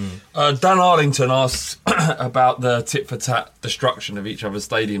everything. But Dan Arlington asks about the tit-for-tat destruction of each other's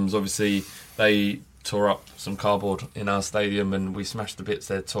stadiums. Obviously, they tore up some cardboard in our stadium and we smashed to bits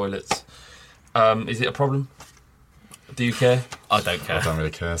their toilets. Is it a problem? Do you care? I don't care. I don't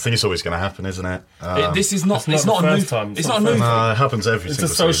really care. I think it's always going to happen, isn't it? This is not. It's It's not not the a new first time. It's not a new thing. No, it happens every it's single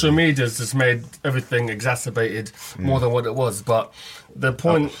the social season. media's just made everything exacerbated more than what it was. But the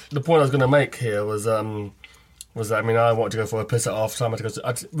point I was going to make here was that I wanted to go for a piss at half time.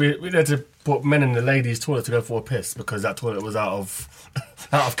 We had to put men in the ladies' toilet to go for a piss because that toilet was out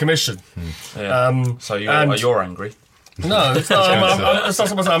of commission. Yeah. So you're angry. No, it's not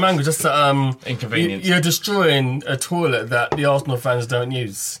so much that I'm angry. Just that Inconvenience. You're destroying a toilet that the Arsenal fans don't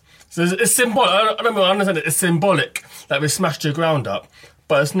use. So it's symbolic. I understand it. It's symbolic that we smashed your ground up,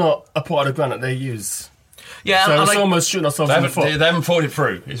 but it's not a part of the ground that they use. Yeah, So I it's like, almost shooting ourselves They in the haven't, foot. they haven't thought it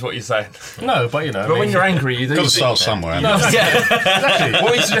through, is what you're saying. No, but But when you're angry, you do. Got to start somewhere. No, haven't exactly.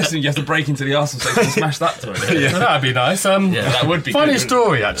 What are you suggesting? You have to break into the Arsenal section and smash that toilet? So that'd be nice. That would be funny good.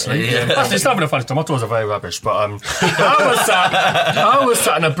 story, actually. Yeah. Actually, it's not been a funny story. My tours are very rubbish, but I was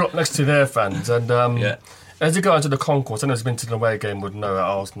sat in a block next to their fans, and as you go into the concourse, anyone who's been to the away game would know at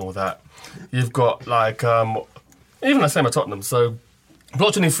Arsenal that you've got even the same at Tottenham. So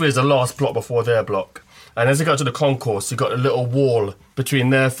block 23 is the last block before their block, and as you go to the concourse, you've got a little wall between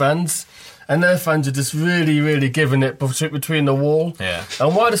their fans. And their fans are just really, really giving it between the wall. Yeah.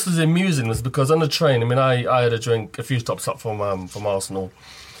 And why this was amusing was because on the train, I had a drink a few stops up from Arsenal.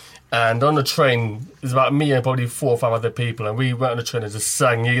 And on the train, there's about me and probably 4 or 5 other people. And we went on the train and just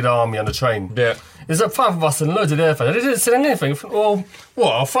sang Yeet Army on the train. Yeah. There's like 5 of us and loads of their fans. They didn't sing anything. Well,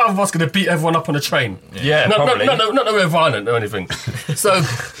 what? Are 5 of us going to beat everyone up on the train? Yeah, probably. Not that we're violent or anything. so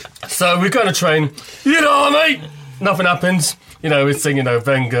we go on the train. Yeet Army! Nothing happens. We're singing,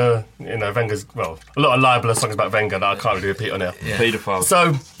 Wenger. Wenger's, a lot of libelous songs about Wenger that I can't really repeat on here. Yeah. Paedophile.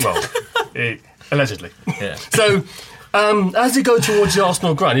 So, allegedly. Yeah. So, as you go towards the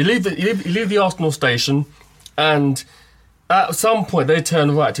Arsenal ground, you leave the Arsenal station, and at some point they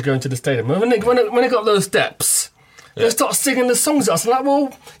turn right to go into the stadium. When they got those steps, They start singing the songs at us. I'm like,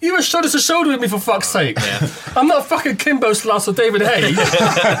 well, you were shoulder to shoulder with me for fuck's sake. I'm not fucking Kimbo Slice or David Hay.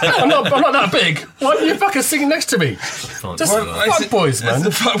 I'm not that big. Why are you fucking singing next to me? Just fuck boys, man.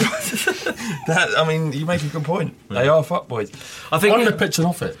 I mean, you make a good point. They are fuck boys. I think on the pitch and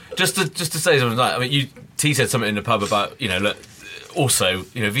off it. Just to say something like, I mean, T said something in the pub about, look, also,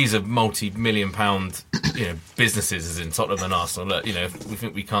 these are multi-million-pound, businesses as in Tottenham and Arsenal. Look, if we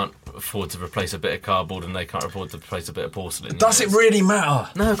think we can't afford to replace a bit of cardboard and they can't afford to replace a bit of porcelain. Does it really matter?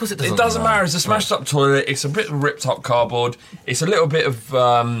 No, of course it doesn't. It doesn't matter. It's a smashed-up toilet. It's a bit of ripped-up cardboard. It's a little bit of,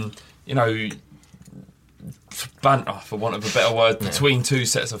 banter, for want of a better word, between two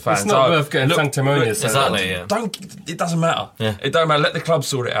sets of fans. It's not worth getting sanctimonious. Exactly. It doesn't matter. Yeah. It don't matter. Let the club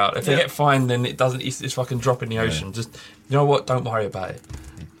sort it out. If they get fined, then it doesn't. It's fucking drop in the ocean. Just what? Don't worry about it.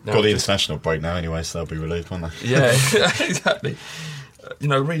 No, got the international break now anyway, so they'll be relieved, won't they? Yeah, exactly.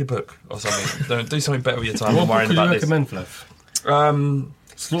 Read a book or something. Do something better with your time. What book worrying would you about this. recommend, Flev?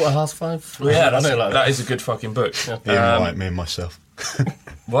 Slaughterhouse 5? Yeah, that is a good fucking book. Yeah. Ian Wright, me and myself.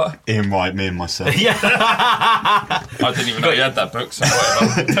 What? Ian Wright, me and myself. Yeah. I didn't even know you had that book. So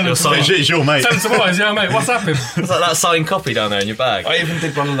It's your mate. Tell him some words, yeah, mate. What's happened? It's like that signed copy down there in your bag. I even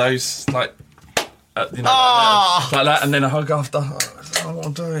did one of those, like that, and then a hug after. I don't know what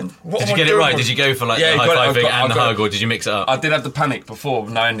I'm doing. Did you get it right? Did you go for the high fiving and the hug, or did you mix it up? I did have the panic before,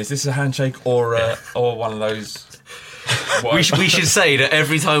 knowing is this a handshake or one of those. We should say that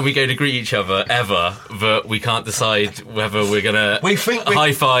every time we go to greet each other, ever, that we can't decide whether we're going to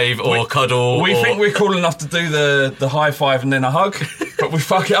high five or cuddle. We think we're cool enough to do the high five and then a hug, but we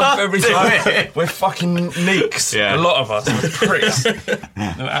fuck it up every time. We're fucking neeks. Yeah. A lot of us. We're pricks.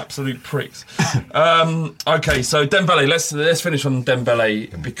 We're absolute pricks. Okay, so Dembele, let's finish on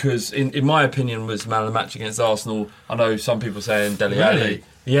Dembele, because in my opinion was man of the match against Arsenal. I know some people saying Dele Alli. Really?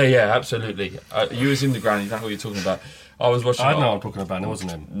 Yeah, absolutely. You was in the ground, you don't know what you're talking about. I was watching. I know what I'm talking about, and it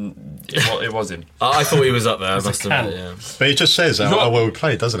wasn't him. It was him. I thought he was up there, I must admit, yeah. But it just says how well we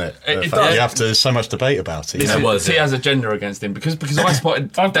played, doesn't it? It does. You have to so much debate about it. He has a gender against him because I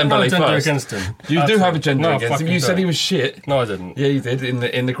spotted Dembele gender first. against him. You do have a gender against him. You said don't. he was shit. No, I didn't. Yeah, you did.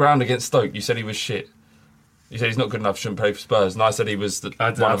 In the ground against Stoke, you said he was shit. You said he's not good enough, shouldn't play for Spurs, and I said he was.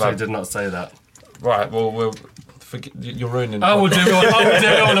 I did not say that. Right. Well, you're ruining. I will do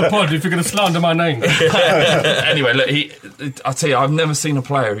it on a pod if you're going to slander my name. Anyway, look, I tell you, I've never seen a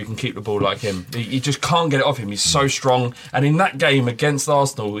player who can keep the ball like him. He just can't get it off him. He's so strong, and in that game against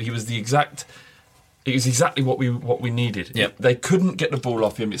Arsenal, he was exactly what we needed. Yep. They couldn't get the ball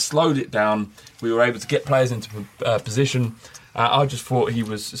off him. It slowed it down. We were able to get players into position. I just thought he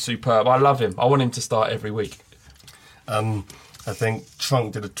was superb. I love him. I want him to start every week. I think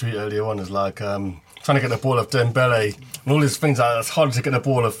Trunk did a tweet earlier on, is like trying to get the ball off Dembele and all these things. Like, it's harder to get the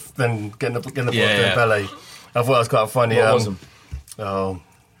ball off than getting the ball off Dembele. I thought that was quite funny. What was him?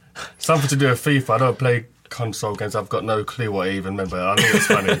 Something to do with FIFA. I don't play console games. I've got no clue what I even remember. I think it's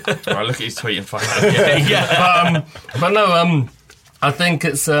funny. Right, look at his tweet and find out. But no, I think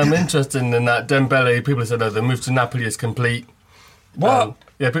it's interesting in that Dembele, people said, the move to Napoli is complete. What?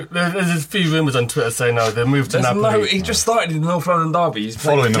 But there's a few rumours on Twitter saying, the move to Napoli. He just started in the North London derby. He's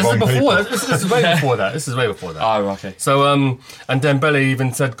following the wrong people. This is way before that. This is way before that. Oh, okay. So, and Dembele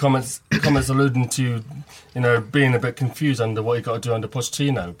even said comments alluding to, being a bit confused under what he got to do under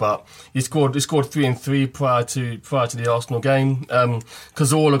Pochettino. But he scored 3 and 3 prior to the Arsenal game.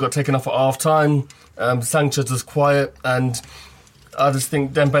 Cazorla got taken off at half time. Sanchez was quiet, and I just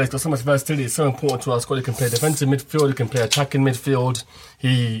think Dembele's got so much versatility. It's so important to our squad. He can play defensive midfield, he can play attacking midfield.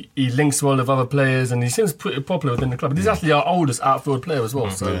 He links well with other players, and he seems pretty popular within the club. He's actually our oldest outfield player as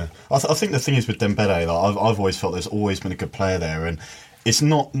well. So yeah. I think the thing is with Dembele, I've always felt there's always been a good player there, and it's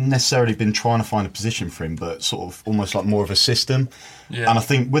not necessarily been trying to find a position for him, but sort of almost like more of a system. Yeah. And I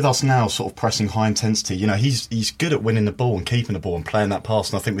think with us now sort of pressing high intensity, he's good at winning the ball and keeping the ball and playing that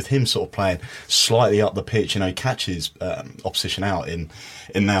pass. And I think with him sort of playing slightly up the pitch, he catches opposition out in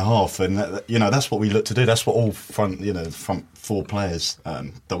their half. And, that's what we look to do. That's what all front four players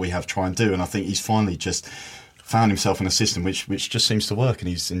that we have try and do. And I think he's finally just found himself in a system which just seems to work, and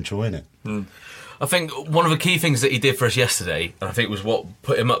he's enjoying it. Mm. I think one of the key things that he did for us yesterday, and I think was what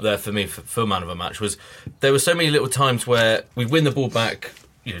put him up there for me for man of a match, was there were so many little times where we'd win the ball back,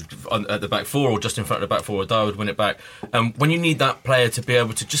 at the back four or just in front of the back four, or Dyer would win it back. When you need that player to be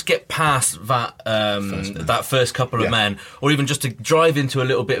able to just get past that first couple of men, or even just to drive into a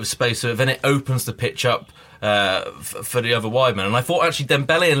little bit of space, so then it opens the pitch up for the other wide man. And I thought actually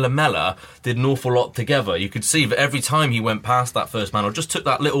Dembele and Lamela did an awful lot together. You could see that every time he went past that first man or just took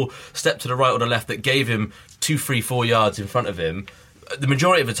that little step to the right or the left that gave him 2, 3, 4 yards in front of him, the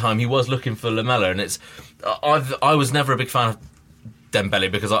majority of the time he was looking for Lamela. And it's I was never a big fan of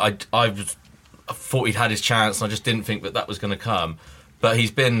Dembele because I thought he'd had his chance and I just didn't think that was going to come. But he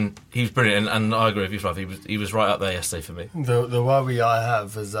was brilliant, and I agree with you, Fluff. He was right up there yesterday for me. The worry I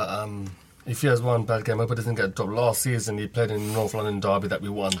have is that if he has one bad game, I hope it doesn't get dropped. Last season he played in North London derby that we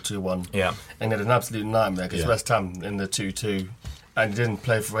won 2-1. Yeah, and he had an absolute nightmare against West Ham in the 2-2. And he didn't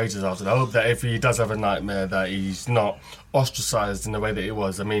play for ages after that. I hope that if he does have a nightmare, that he's not ostracised in the way that he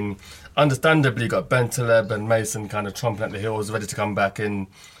was. I mean, understandably, you got Bentaleb and Mason kind of chomping at the heels, ready to come back in.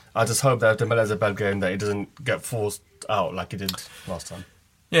 I just hope that if Dembele has a bad game, that he doesn't get forced out like he did last time.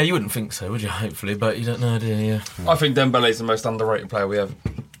 Yeah, you wouldn't think so, would you? Hopefully, but you don't know, do you? I think Dembele's the most underrated player we have.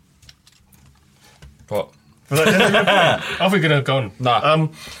 What? Are we going to go on?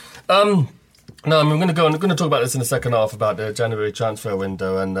 No. No, I'm going to go on. I'm going to talk about this in the second half about the January transfer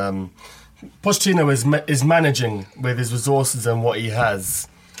window, and Pochettino is managing with his resources and what he has,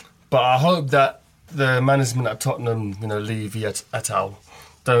 but I hope that the management at Tottenham, Levy et al,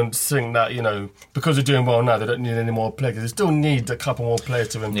 don't think that because they're doing well now they don't need any more players. They still need a couple more players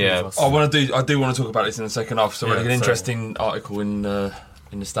to improve us. I do want to talk about this in the second half. So an interesting article in the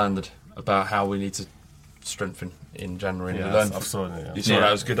Standard about how we need to strengthen in January. I've saw it. You saw that?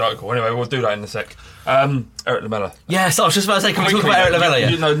 It was a good article. Anyway, we'll do that in a sec. Eric Lamela. Yes, I was just about to say, can we talk about Eric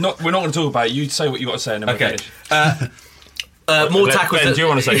Lamela? We're not going to talk about it. You say what you got to say and then we'll finish. More tackles. Ben, do you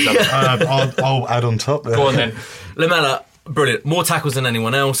want to say something? I'll add on top there. Go on then. Lamela, brilliant. More tackles than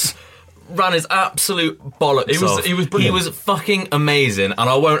anyone else. Ran his absolute bollocks off. He was brilliant. He was fucking amazing, and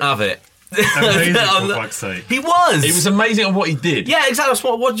I won't have it. Amazing, for fuck's sake. He was. He was amazing at what he did. Yeah, exactly.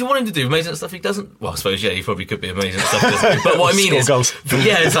 What do you want him to do? Amazing at stuff he doesn't. Well, I suppose he probably could be amazing at stuff he doesn't. But what I mean is, goals.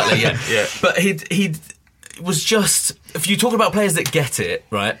 Yeah, exactly. Yeah, yeah. But he was just. If you talk about players that get it,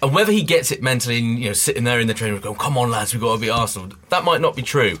 right, and whether he gets it mentally, and, sitting there in the training room going, "Come on, lads, we've got to beat Arsenal." That might not be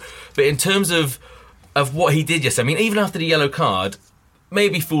true, but in terms of what he did yesterday, I mean, even after the yellow card.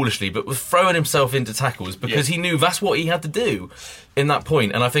 Maybe foolishly, but was throwing himself into tackles because he knew that's what he had to do in that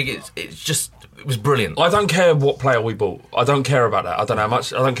point. And I think it was brilliant. I don't care what player we bought. I don't care about that. I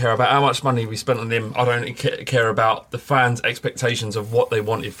don't care about how much money we spent on him. I don't care about the fans' expectations of what they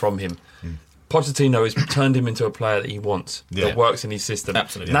wanted from him. Pochettino has turned him into a player that he wants, that works in his system.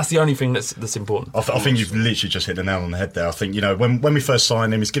 Absolutely. And that's the only thing that's important. I think you've literally just hit the nail on the head there. I think, when we first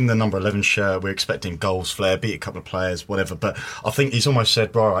signed him, he's given the number 11 shirt, we're expecting goals, flair, beat a couple of players, whatever. But I think he's almost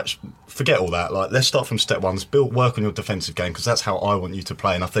said, right, forget all that. Like, let's start from step one. Let's work on your defensive game because that's how I want you to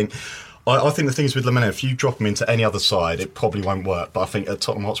play. And I think the thing is with Lamela, if you drop him into any other side, it probably won't work. But I think at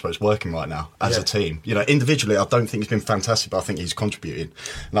Tottenham Hotspur, it's working right now as a team. Individually, I don't think he's been fantastic, but I think he's contributing.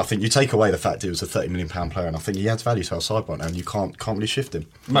 And I think you take away the fact he was a £30 million player, and I think he adds value to our side right now, and you can't really shift him.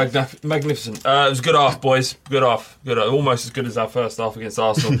 Magnificent. It was a good half, boys. Good half. Almost as good as our first half against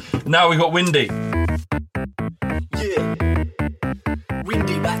Arsenal. Now we got Windy. Yeah.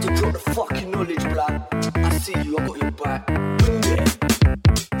 Windy, back to drop the fucking knowledge, blood. I see you, I got your back.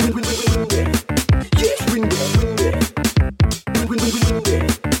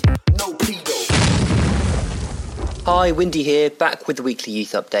 Hi, Windy here, back with the weekly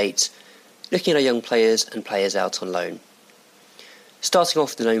youth update, looking at our young players and players out on loan. Starting off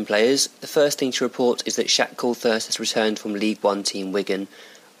with the known players, the first thing to report is that Shaq Coulthurst has returned from League One team Wigan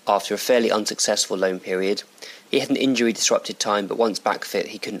after a fairly unsuccessful loan period. He had an injury-disrupted time, but once back fit,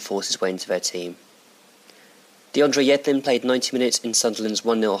 he couldn't force his way into their team. DeAndre Yedlin played 90 minutes in Sunderland's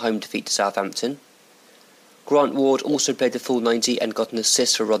 1-0 home defeat to Southampton. Grant Ward also played the full 90 and got an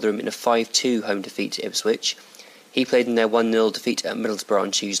assist for Rotherham in a 5-2 home defeat to Ipswich. He played in their 1-0 defeat at Middlesbrough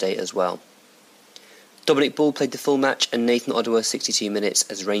on Tuesday as well. Dominic Ball played the full match and Nathan Ottawa 62 minutes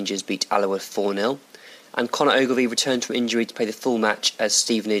as Rangers beat Alloa 4-0. And Conor Ogilvie returned from injury to play the full match as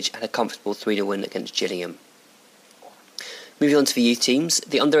Stevenage had a comfortable 3-0 win against Gillingham. Moving on to the youth teams,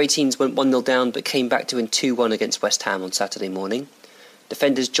 the under-18s went 1-0 down but came back to win 2-1 against West Ham on Saturday morning.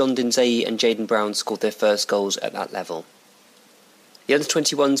 Defenders John Dinzei and Jayden Brown scored their first goals at that level. The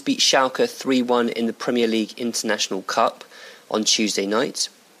under-21s beat Schalke 3-1 in the Premier League International Cup on Tuesday night.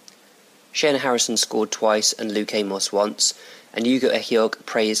 Shane Harrison scored twice and Luke Amos once, and Hugo Ehiog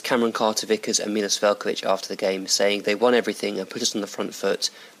praised Cameron Carter-Vickers and Milos Velkovic after the game, saying they won everything and put us on the front foot.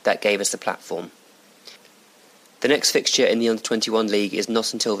 That gave us the platform. The next fixture in the under-21 league is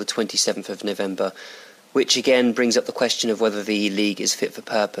not until the 27th of November, which again brings up the question of whether the league is fit for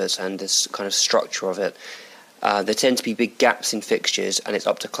purpose and this kind of structure of it. There tend to be big gaps in fixtures, and it's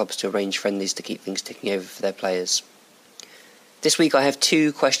up to clubs to arrange friendlies to keep things ticking over for their players. This week I have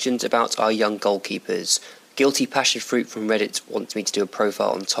two questions about our young goalkeepers. Guilty Passion Fruit from Reddit wants me to do a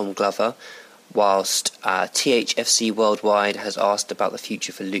profile on Tom Glover, whilst THFC Worldwide has asked about the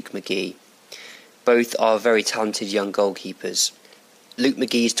future for Luke McGee. Both are very talented young goalkeepers. Luke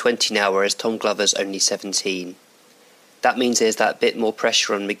McGee's 20 now, whereas Tom Glover's only 17. That means there's that bit more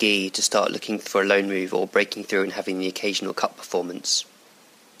pressure on McGee to start looking for a loan move or breaking through and having the occasional cup performance.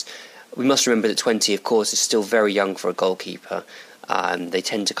 We must remember that 20, of course, is still very young for a goalkeeper. They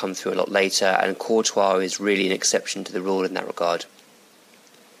tend to come through a lot later, and Courtois is really an exception to the rule in that regard.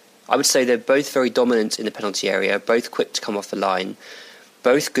 I would say they're both very dominant in the penalty area, both quick to come off the line,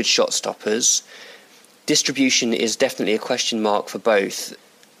 both good shot stoppers. Distribution is definitely a question mark for both.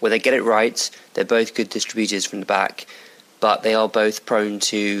 Where they get it right, they're both good distributors from the back, but they are both prone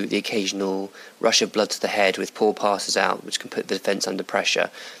to the occasional rush of blood to the head with poor passes out, which can put the defence under pressure.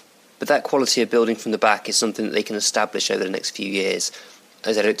 But that quality of building from the back is something that they can establish over the next few years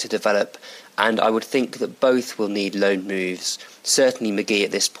as they look to develop, and I would think that both will need loan moves. Certainly McGee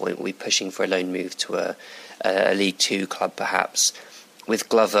at this point will be pushing for a loan move to a League Two club perhaps, with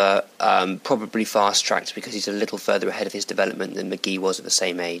Glover probably fast-tracked because he's a little further ahead of his development than McGee was at the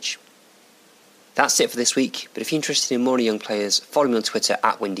same age. That's it for this week, but if you're interested in more young players, follow me on Twitter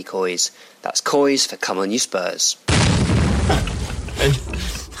at WindyCoys. That's Coys for Come On You Spurs.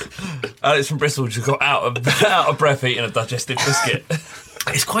 Alex from Bristol just got out of breath eating a digestive biscuit.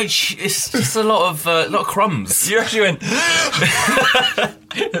 It's it's just a lot of crumbs. You actually went.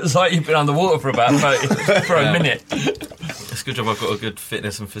 It's like you've been underwater for about a minute. It's a good job I've got a good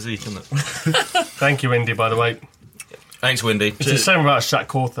fitness and physique, isn't it? Thank you, Windy, by the way. Thanks, Windy. It's a shame about Shaq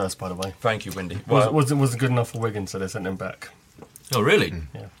Cawthurst, by the way. Thank you, Windy. Wasn't good enough for Wigan, so they sent him back. Oh, really?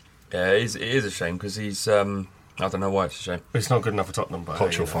 Yeah, it is a shame because he's. I don't know why it's a shame. It's not good enough for Tottenham, but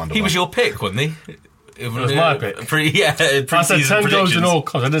Poch will find a He way. was your pick, wasn't he? It was my pick. I said 10 goals in all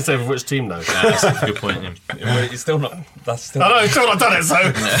comps. I didn't say for which team, though. That's a good point. Well, it's still not. That's still. I know, he's still not done it, so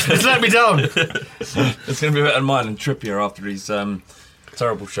it's let me down. It's going to be better than mine and Trippier after his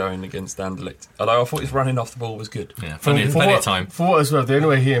terrible showing against Anderlecht. Although I thought his running off the ball was good. Yeah, plenty of time. For what it's worth, the only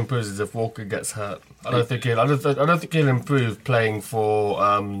way he improves is if Walker gets hurt. I don't think he'll improve playing for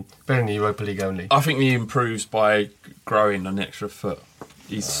playing in the Europa League only. I think he improves by growing an extra foot.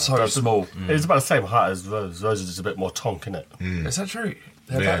 He's so small. He's about the same height as Rose. Rose is just a bit more tonk, isn't it? Is that true?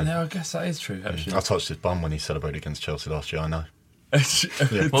 I guess that is true, actually. I touched his bum when he celebrated against Chelsea last year, I know.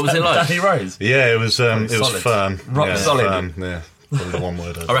 What was it like? Danny Rose? Yeah, it was firm. Rock solid. Firm, yeah, probably the one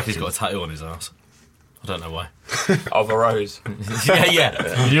word. I reckon he's got a tattoo on his ass. I don't know why. Of a rose.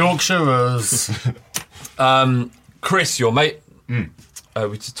 yeah. Yorkshire Rose. Chris, your mate. We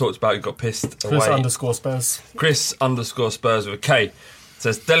just talked about you got pissed away. Chris_Spurs. Chris_Spurs with a K.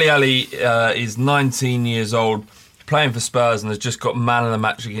 Says Dele Alli is 19 years old, playing for Spurs and has just got man of the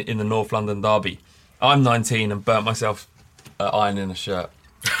match in the North London derby. I'm 19 and burnt myself ironing a shirt,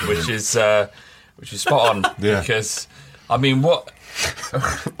 which is spot on. Yeah. Because I mean, what?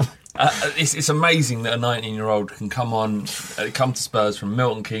 It's amazing that a 19-year-old can come to Spurs from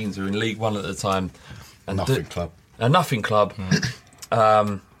Milton Keynes, who were in League One at the time, and a nothing club.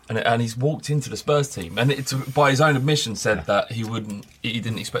 And he's walked into the Spurs team, and it's by his own admission said that he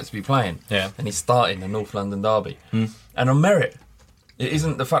didn't expect to be playing. Yeah. And he's starting the North London derby, and on merit. It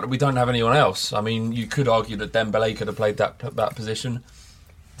isn't the fact that we don't have anyone else. I mean, you could argue that Dembele could have played that position,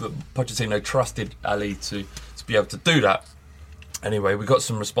 but Pochettino trusted Ali to be able to do that. Anyway, we got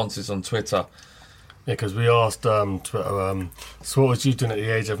some responses on Twitter. Yeah, because we asked Twitter, so what was you doing at the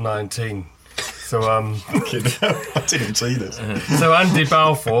age of 19? So I didn't see this. So Andy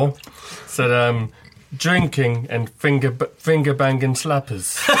Balfour said drinking and finger banging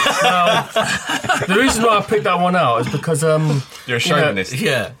slappers. Now, the reason why I picked that one out is because You're a chauvinist.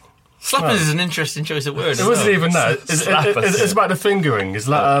 Yeah. Slappers is an interesting choice of words. It wasn't even that. It's about the fingering. It's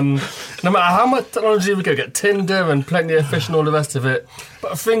like no matter how much technology we get Tinder and plenty of fish and all the rest of it,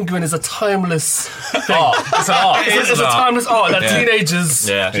 but fingering is a timeless thing. It's an art. It's a timeless art that teenagers.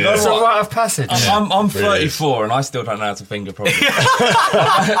 It's a rite of passage. I'm 34 and I still don't know how to finger properly.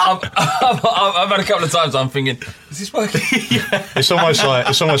 I've had a couple of times I'm thinking, is this working? It's almost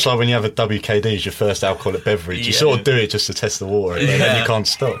like when you have a WKD as your first alcoholic beverage. You sort of do it just to test the water, and then you can't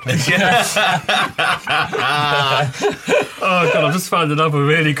stop. Oh God, I've just found another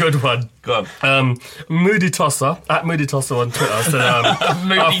really good one. Go on. Moody Tosser at Moody Tosser on Twitter said,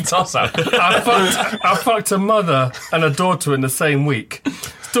 Moody Tosser. I fucked a mother and a daughter in the same week.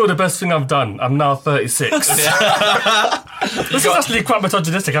 Still the best thing I've done. I'm now 36. This is actually quite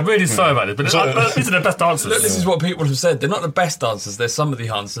misogynistic. I'm really sorry about this, but these are the best answers. Look, this is what people have said. They're not the best answers. They're some of the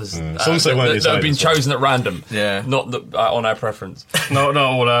answers that have been chosen at random. Yeah. Not on our preference. No,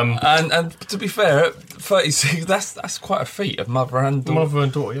 all. And to be fair, at 36, that's quite a feat of mother and daughter. Mother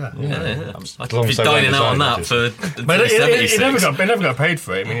and daughter, yeah. I'd be dining out on that for But the he never got paid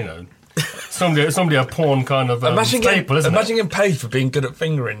for it. I mean, somebody a porn kind of staple, isn't imagine getting paid for being good at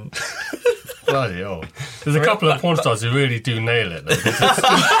fingering. Bloody hell. There's a couple of porn stars who really do nail it.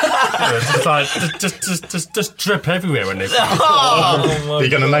 Just drip everywhere when they. Are you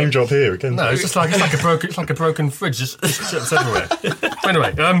going to name drop here again? No, it's like a broken fridge. Just drips everywhere.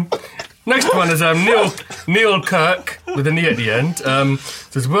 Anyway, next one is Neil Kirk with an E at the end.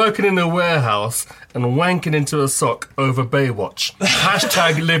 Says working in a warehouse and wanking into a sock over Baywatch.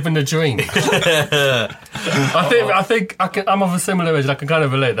 Hashtag living the dream. I think I'm of a similar age. I can kind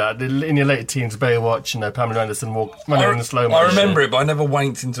of relate that. In your late teens, Baywatch, Pamela Anderson running in the slow motion. I remember it, but I never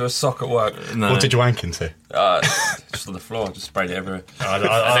wanked into a sock at work. No. What did you wank into? Just on the floor. I just sprayed it everywhere. And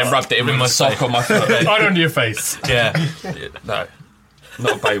then rubbed it in with my sock on my foot. Right under your face. Yeah. No.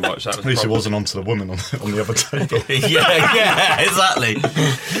 Not a Baywatch. That was at least it wasn't onto the woman on the other table. yeah, exactly.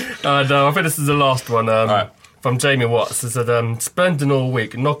 No, I think this is the last one. Right. From Jamie Watts. It said, spending all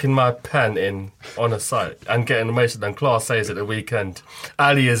week knocking my pen in on a site and getting wasted on Class A's at the weekend.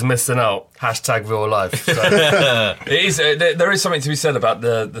 Ali is missing out. Hashtag real life. So. It is. There is something to be said about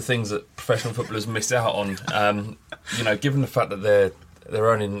the things that professional footballers miss out on. Given the fact that they're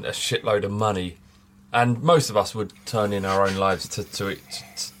earning a shitload of money. And most of us would turn in our own lives to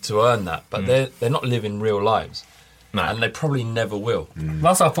earn that, but they're not living real lives, and they probably never will.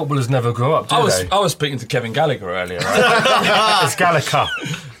 That's how footballers never grow up. I was speaking to Kevin Gallagher earlier. Right? It's Gallagher.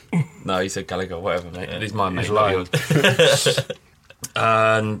 No, he said Gallagher, whatever, mate. He's my mate. He's lying.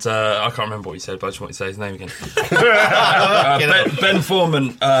 And I can't remember what he said, but I just want to say his name again. Ben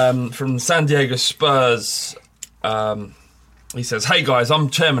Foreman from San Diego Spurs. He says, hey guys, I'm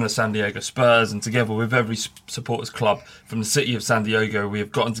chairman of San Diego Spurs, and together with every supporters club from the city of San Diego, we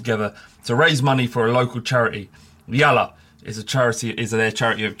have gotten together to raise money for a local charity. Yalla is their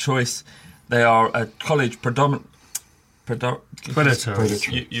charity of choice. They are a college predatory.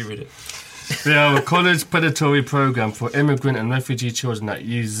 You read it. They are a college predatory program for immigrant and refugee children that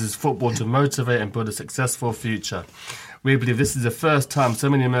uses football to motivate and build a successful future. We believe this is the first time so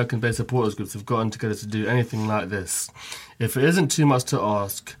many American-based supporters groups have gotten together to do anything like this. If it isn't too much to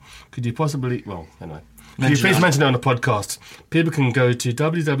ask, could you please mention it on the podcast? People can go to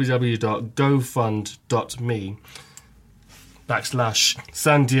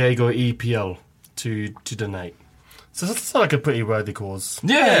www.gofund.me/San Diego EPL to donate. So that's like a pretty worthy cause.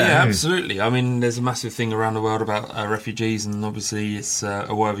 Yeah, absolutely. I mean, there's a massive thing around the world about refugees, and obviously it's a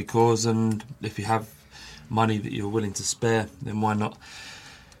worthy cause, and if you have money that you're willing to spare, then why not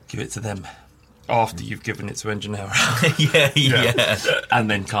give it to them after you've given it to Engineer? yeah.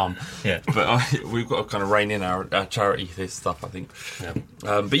 And then come. Yeah. But we've got to kind of rein in our charity this stuff, I think. Yeah.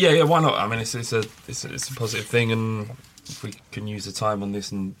 But why not? I mean, it's a positive thing, and if we can use the time on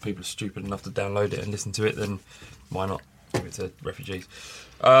this and people are stupid enough to download it and listen to it, then why not give it to refugees?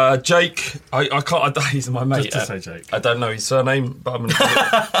 Jake, I can't. He's my mate. Just to say Jake. I don't know his surname, but I'm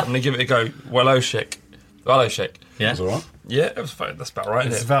going to give it a go. Walloshek. Yeah. That's all right. Yeah, that's about right.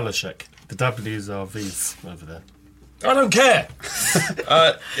 It's Valashek. The W's are V's over there. I don't care. There's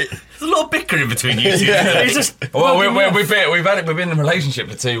a lot of bickering between you two. We've been in a relationship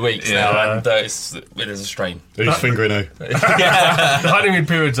for 2 weeks now, and it is a strain. Who's fingering who? The honeymoon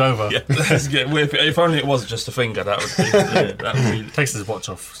period's over. Yeah. If only it was just a finger, that would be. Takes his watch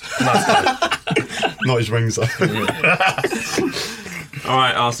off. Nice. Not his rings though. All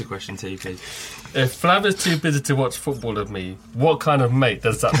right, ask the question to you, please. If Flav is too busy to watch football with me, what kind of mate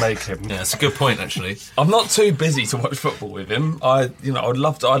does that make him? Yeah, that's a good point, actually. I'm not too busy to watch football with him. I'd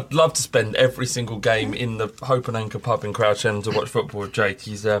love to spend every single game in the Hope and Anchor pub in Crouch End to watch football with Jake.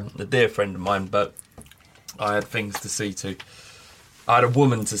 He's a dear friend of mine, but I had things to see to. I had a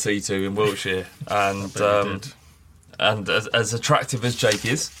woman to see to in Wiltshire, and as attractive as Jake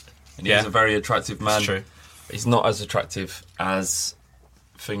is, and he's a very attractive man. True. He's not as attractive as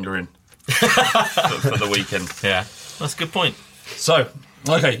fingering. for the weekend. Yeah, that's a good point. So,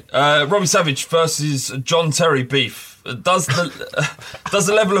 okay, Robbie Savage versus John Terry beef. Does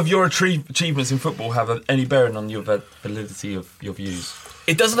the level of your achievements in football have any bearing on your validity of your views?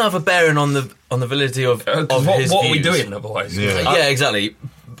 It doesn't have a bearing on the validity of his what views. What are we doing otherwise? Yeah, exactly.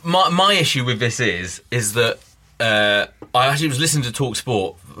 My issue with this is that I actually was listening to Talk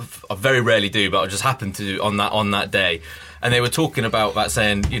Sport. I very rarely do, but I just happened to on that day. And they were talking about that,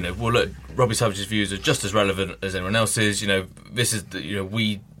 saying, well, look, Robbie Savage's views are just as relevant as anyone else's. This is,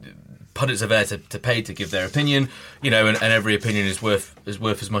 we pundits are there to pay to give their opinion, and every opinion is worth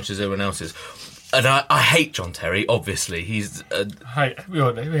as much as everyone else's. And I hate John Terry. Obviously, he's. We hate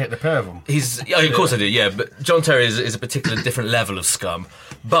the pair of them. Of course I do. Yeah, but John Terry is a particular different level of scum.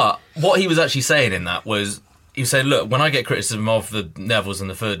 But what he was actually saying in that was, you say, look, when I get criticism of the Nevilles and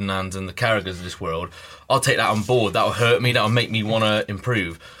the Ferdinands and the Carragers of this world, I'll take that on board. That'll hurt me. That'll make me want to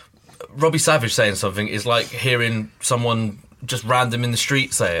improve. Robbie Savage saying something is like hearing someone just random in the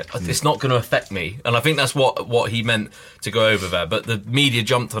street say it. It's not going to affect me. And I think that's what he meant to go over there. But the media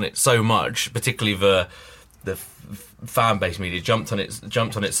jumped on it so much, particularly the fan base media jumped on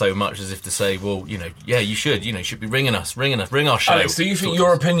it so much, as if to say, well, you should be ringing our show. Alex, do you think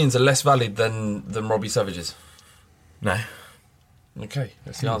your opinions are less valid than Robbie Savage's? No. Okay,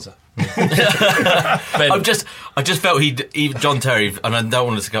 that's the answer. I just felt John Terry, and I don't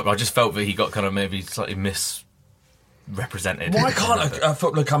want to go, but I just felt that he got kind of maybe slightly misrepresented. Why can't a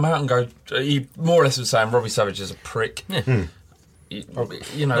footballer come out and go? He more or less was saying Robbie Savage is a prick. Yeah.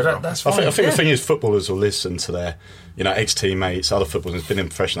 That's fine. I think the thing is, footballers will listen to their, ex-teammates, other footballers. It's been in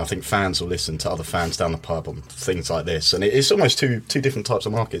profession. I think fans will listen to other fans down the pub on things like this, and it's almost two different types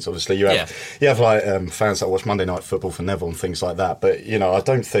of markets. Obviously, you have like fans that watch Monday Night Football for Neville and things like that. But I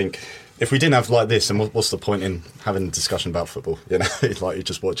don't think. If we didn't have like this, then what's the point in having a discussion about football? Like you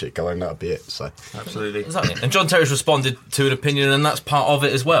just watch it, go home, that'd be it. So absolutely, exactly. And John Terry's responded to an opinion, and that's part of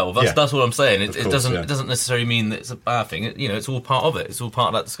it as well. That's what I'm saying. It doesn't necessarily mean that it's a bad thing. It's all part of it. It's all part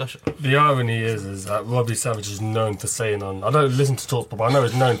of that discussion. The irony is that Robbie Savage is known for saying I don't listen to talks, but I know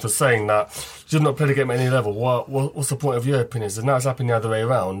he's known for saying that you should not play the game at any level. What's the point of your opinions? And now it's happening the other way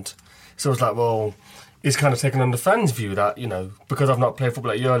around. So it's like, well, he's kind of taken on the fans' view that because I've not played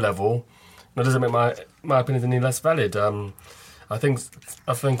football at your level. That doesn't make my opinion any less valid. I think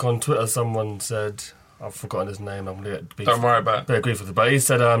on Twitter someone said, I've forgotten his name. I'm going to don't worry about it. Be agreed with it, but he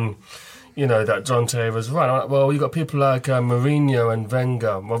said, that John Terry was right. I'm like, well, you got people like Mourinho and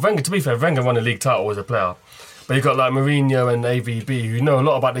Wenger. Well, Wenger, to be fair, Wenger won a league title as a player, but you got like Mourinho and AVB who know a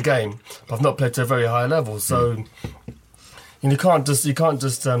lot about the game, but have not played to a very high level. So you can't just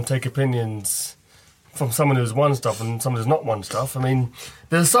take opinions from someone who's won stuff and someone who's not won stuff. I mean,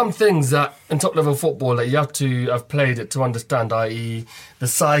 there's some things that in top-level football that you have to have played it to understand, i.e. the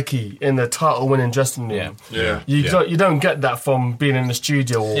psyche in the title-winning dressing room. You don't get that from being in the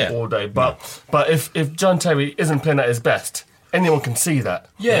studio all day. But if John Terry isn't playing at his best, anyone can see that.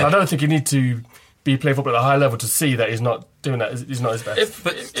 Yeah. And I don't think you need to be playing football at a high level to see that he's not doing that. He's not his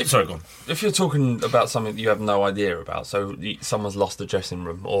best. Sorry, go on. If you're talking about something that you have no idea about, so someone's lost the dressing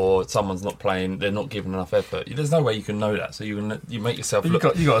room or someone's not playing, they're not giving enough effort. There's no way you can know that. So you make yourself look.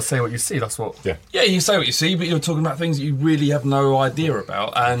 You got to say what you see. That's what. Yeah. You say what you see, but you're talking about things that you really have no idea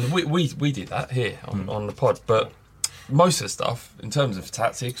about, and we did that here on the pod, but. Most of the stuff, in terms of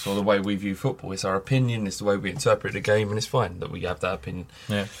tactics or the way we view football, it's our opinion, it's the way we interpret the game, and it's fine that we have that opinion.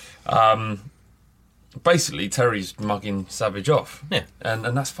 Yeah. Basically, Terry's mugging Savage off. Yeah.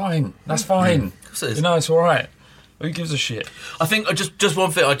 And that's fine. That's fine. It's all right. Who gives a shit? I think just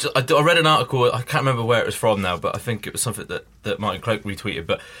one thing. I read an article. I can't remember where it was from now, but I think it was something that Martin Cloak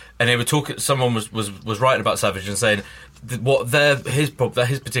retweeted. And they were talking. Someone was writing about Savage and saying his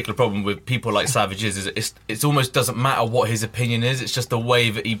particular problem with people like Savage is it almost doesn't matter what his opinion is. It's just the way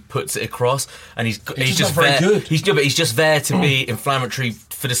that he puts it across, and he's just very good. He's just there to be inflammatory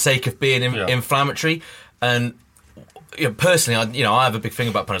for the sake of being inflammatory. And personally, I have a big thing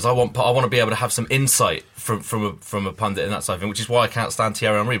about pundits. I want to be able to have some insight from a pundit and that side of thing, which is why I can't stand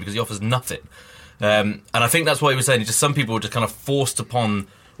Thierry Henry, because he offers nothing. And I think that's what he was saying. Just some people are just kind of forced upon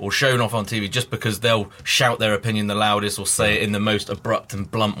or shown off on TV just because they'll shout their opinion the loudest or say it in the most abrupt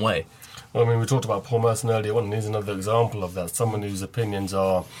and blunt way. Well, I mean, we talked about Paul Merson earlier on, and here's another example of that. Someone whose opinions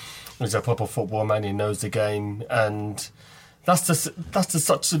is a proper football man, he knows the game, and that's just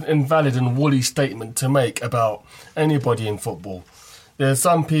such an invalid and woolly statement to make about anybody in football. There's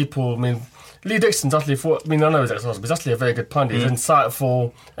some people, I mean, Lee Dixon's actually, I know he's ex-Arsenal, but he's actually a very good pundit. He's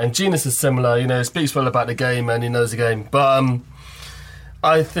insightful, and Genius is similar, speaks well about the game and he knows the game. But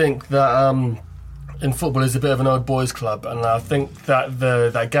I think that in football is a bit of an old boys club, and I think that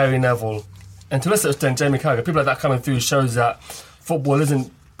that Gary Neville, and to a lesser extent Jamie Carragher, people like that coming through shows that football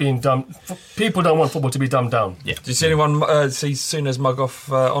isn't being dumbed. People don't want football to be dumbed down. Yeah. Did you see anyone see Souness mug off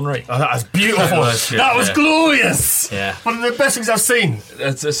Henry? Oh, that was beautiful. That was glorious. Yeah. One of the best things I've seen.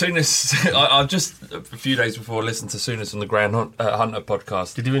 Souness, I just a few days before listened to Souness on the Graham Hunter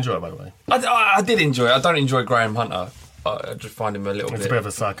podcast. Did you enjoy it, by the way? I did enjoy it. I don't enjoy Graham Hunter. I just find him a little bit... It's a bit of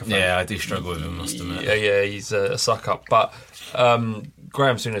a sucker. Yeah, I do struggle with him, must admit. Yeah, he's a suck-up. But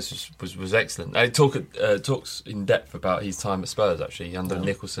Graham Souness was excellent. It talks in depth about his time at Spurs, actually, under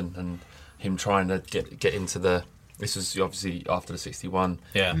Nicholson, and him trying to get into the... This was obviously after the 61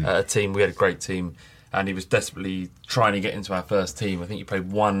 team. We had a great team, and he was desperately trying to get into our first team. I think he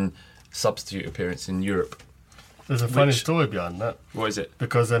played one substitute appearance in Europe. There's a funny story behind that. What is it?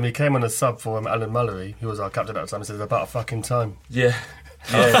 Because he came on a sub for Alan Mallory, who was our captain at the time, and said, it's about a fucking time. Yeah.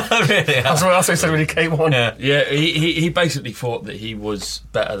 Really? That's what he said when he came on. Yeah, he basically thought that he was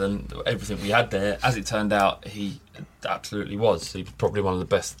better than everything we had there. As it turned out, he absolutely was. He was probably one of the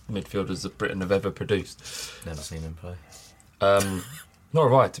best midfielders that Britain have ever produced. Never seen him play. Nor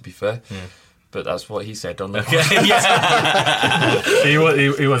have I, to be fair. Yeah. But that's what he said on the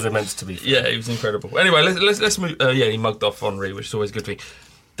he was immense, to be fair. Yeah, he was incredible. Anyway, let's move. He mugged off Henry, which is always a good thing.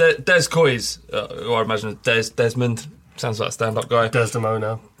 Des Coys, who I imagine Desmond, sounds like a stand-up guy.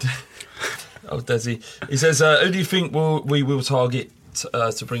 Desdemona. Desi. He says, who do you think we will target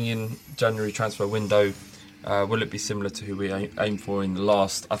to bring in January transfer window? Will it be similar to who we aim for in the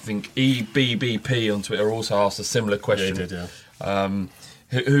last? I think EBBP on Twitter also asked a similar question. Yeah, he did, yeah.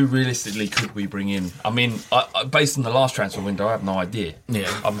 Who realistically could we bring in? I mean, based on the last transfer window, I have no idea. Yeah.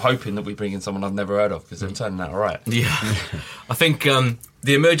 I'm hoping that we bring in someone I've never heard of because they're turning out all right. Yeah. I think the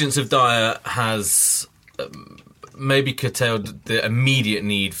emergence of Dyer has maybe curtailed the immediate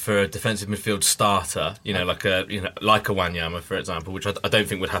need for a defensive midfield starter, like a Wanyama, for example, which I don't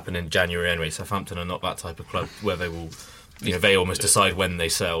think would happen in January anyway. Southampton are not that type of club where they will... they almost decide when they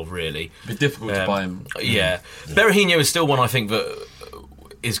sell, really. It'd be difficult to buy him. Yeah. Berahino is still one I think that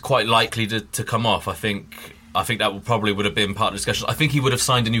is quite likely to come off. I think that probably would have been part of the discussion. I think he would have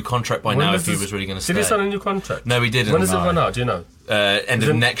signed a new contract by now if he was really going to stay. Did he sign a new contract? No, he didn't. When does it run out? Do you know? End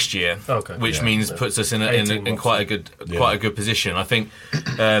of next year. Okay. Which means puts us in quite a good position. I think.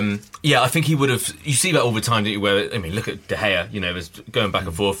 I think he would have. You see that all the time, don't you? Where look at De Gea. There's going back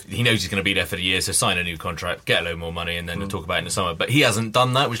and forth. He knows he's going to be there for the year, so sign a new contract, get a load more money, and then we'll talk about it in the summer. But he hasn't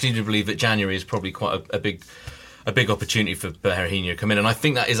done that, which leads me to believe that January is probably quite a big opportunity for Berahino to come in, and I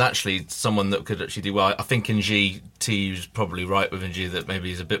think that is actually someone that could actually do well. I think T is probably right with Ng that maybe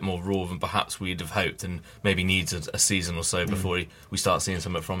he's a bit more raw than perhaps we'd have hoped, and maybe needs a season or so before we start seeing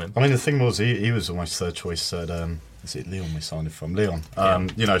something from him. I mean, the thing was, he was almost third choice at is it Lyon we signed him from? Lyon.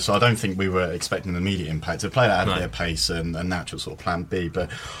 So I don't think we were expecting an immediate impact. To play that at their pace and a natural sort of plan B. But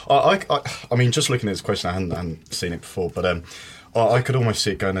I mean, just looking at this question, I hadn't seen it before, but I could almost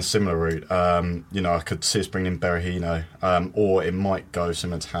see it going a similar route. I could see us bringing in Berahino, or it might go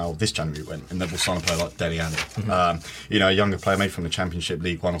similar to how this January went, and then we'll sign a player like Dele Alli. A younger player maybe from the Championship,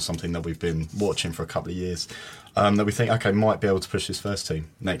 League One or something that we've been watching for a couple of years, that we think, okay, might be able to push this first team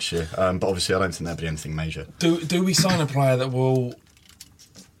next year. But obviously I don't think there'll be anything major. Do we sign a player that will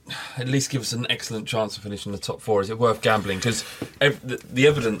at least give us an excellent chance of finishing the top four? Is it worth gambling? Because the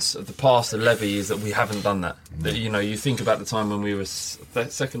evidence of the past at Levy is that we haven't done that. You think about the time when we were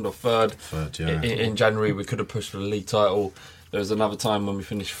second or third in January, we could have pushed for the league title. There was another time when we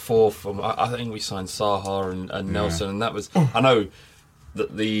finished fourth. I think we signed Saha and Nelson, and that was... I know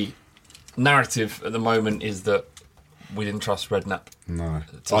that the narrative at the moment is that we didn't trust Redknapp. No,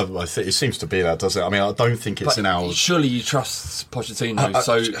 I think it seems to be that, doesn't it? I mean, I don't think it's in our... Surely you trust Pochettino.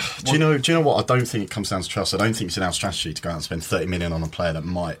 Do you know what? I don't think it comes down to trust. I don't think it's in our strategy to go out and spend 30 million on a player that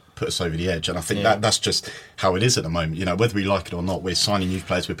might put us over the edge. And I think that's just how it is at the moment. Whether we like it or not, we're signing new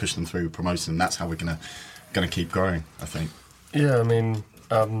players, we're pushing them through, we're promoting them. That's how we're going to keep growing, I think. Yeah, I mean,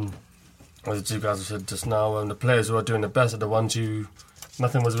 as the two guys have said just now, the players who are doing the best are the ones who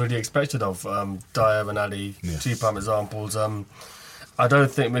nothing was really expected of. Dyer and Ali, two prime examples. I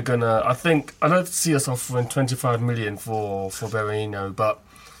don't think we're gonna. I don't see us offering 25 million for Berahino, but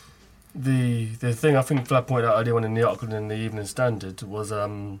the thing I think Vlad pointed out earlier on in the article in the Evening Standard was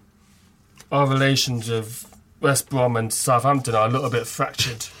our relations with West Brom and Southampton are a little bit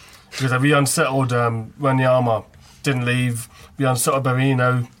fractured because we unsettled Wanyama, didn't leave. We unsettled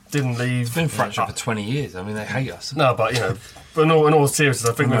Berahino, didn't leave. It's been fractured for 20 years. I mean, they hate us. No, but but in all seriousness,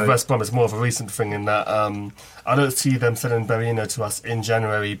 I think with West Brom it's more of a recent thing in that I don't see them selling Berahino to us in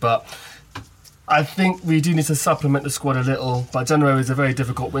January, but I think we do need to supplement the squad a little. But January is a very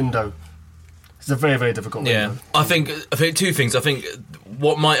difficult window. It's a very, very difficult window. I think two things. I think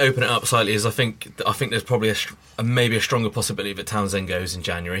what might open it up slightly is I think there's probably maybe a stronger possibility that Townsend goes in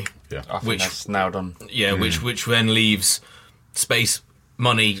January. Yeah, I think that's now done. Yeah, which then leaves space,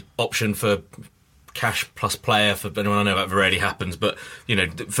 money, option for cash plus player for anyone. I know that rarely happens, but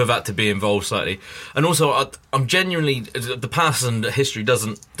for that to be involved slightly. And also I'm genuinely, the past and history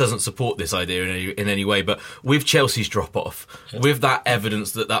doesn't support this idea in any way, but with Chelsea's drop off, with that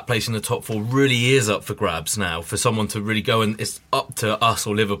evidence that place in the top four really is up for grabs now, for someone to really go, and it's up to us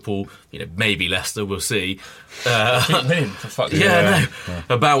or Liverpool, maybe Leicester, we'll see. About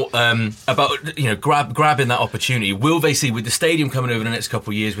grabbing that opportunity. Will they see, with the stadium coming over the next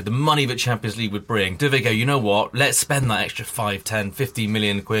couple of years, with the money that Champions League would bring, worrying. Do they go, you know what, let's spend that extra 5, 10, 15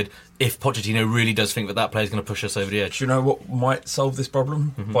 million quid if Pochettino really does think that player's going to push us over the edge? Do you know what might solve this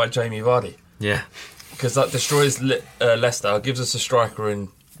problem? By Jamie Vardy. Yeah. Because that destroys Leicester, gives us a striker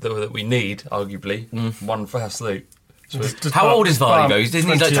that we need, arguably. One for Haslute. How old is Vardy though?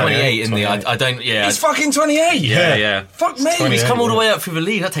 Isn't he like 28 in the? I don't. Yeah, he's fucking 28. Yeah. Fuck me. He's come all the way up through the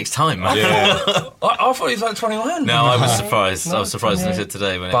league. That takes time, man. Yeah. I thought he was like 21. No, I was surprised. I was surprised when he said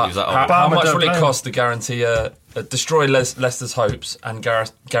today when he was that old. How much will it cost to guarantee destroy Leicester's hopes and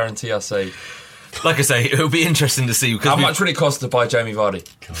guarantee us a? Like I say, it'll be interesting to see. How much will it cost to buy Jamie Vardy?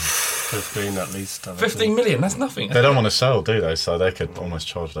 15 at least. 15 million, that's nothing. They don't want to sell, do they? So they could almost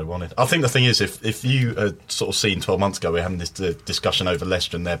charge what they wanted. I think the thing is, if you had sort of seen 12 months ago, we're having this discussion over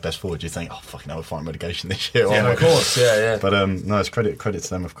Leicester and their best forward, you think, oh, fucking hell, we're fighting relegation this year. Yeah, of course, yeah. But no, it's credit to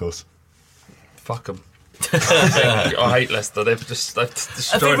them, of course. Fuck them. I hate Leicester. They've destroyed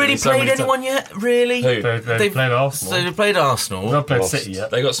Have they really played anyone yet? Really? Who? They've played Arsenal. So they played Arsenal. They've not played City yet.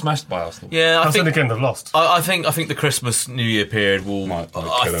 They got smashed by Arsenal. Yeah, I think again they've lost. I think the Christmas New Year period will. I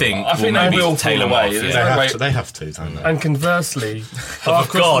think they will tail away. They have to, don't they? And conversely, oh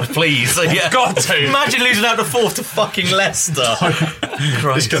God, please! Yeah. Got to. Imagine losing out to 4th to fucking Leicester.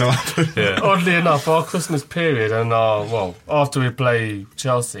 It's going to happen. Yeah. Oddly enough, our Christmas period and after we play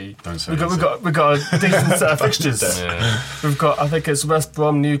Chelsea, we've got a decent set of fixtures. Yeah. We've got, I think it's West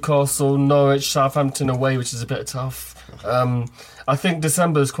Brom, Newcastle, Norwich, Southampton away, which is a bit tough. I think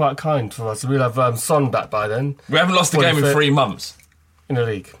December is quite kind for us. We'll have Son back by then. We haven't lost a game in 3 months. In the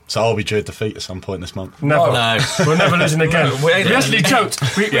league. So I'll be due a defeat at some point this month. Never. No. We're never losing again. We actually joked.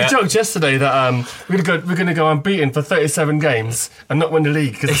 We joked yesterday that we're going to go unbeaten for 37 games and not win the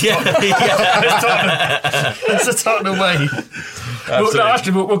league because it's a Tottenham way.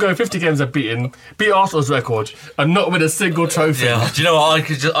 We'll go 50 games unbeaten, beat Arsenal's record, and not win a single trophy. Yeah. Do you know what?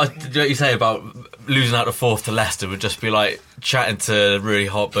 Do you know what you say about losing out to 4th to Leicester would just be like chatting to a really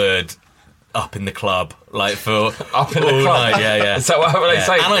hot bird up in the club, like for up in the club. Night. Yeah. Is that what they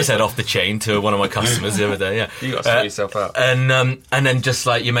say? And I said off the chain to one of my customers the other day. Yeah, you got to sort yourself out. And then just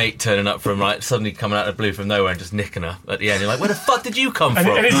like your mate turning up from like suddenly coming out of the blue from nowhere and just nicking her at the end. You're like, where the fuck did you come from?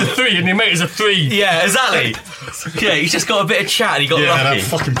 And it's a 3, and your mate is a 3. Yeah, exactly. Yeah, he's just got a bit of chat and he got lucky. That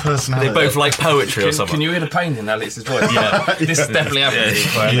fucking personality. They both like poetry or something. Can you hear the pain in Alex's voice? Yeah, this has definitely happened.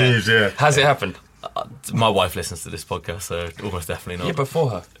 Yeah. Has it happened? My wife listens to this podcast, so almost definitely not. Yeah, before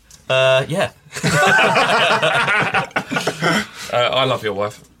her. Yeah. I love your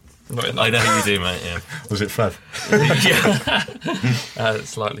wife. I know you do, mate. Yeah. Was it Flav? Yeah.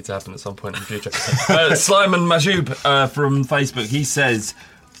 It's likely to happen at some point in the future. Simon Majoub from Facebook, he says,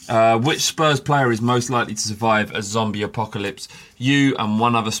 which Spurs player is most likely to survive a zombie apocalypse? You and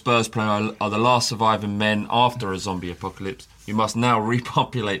one other Spurs player are the last surviving men after a zombie apocalypse. You must now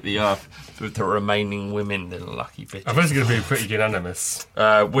repopulate the earth with the remaining women, the lucky bitches. I think it's going to be pretty unanimous.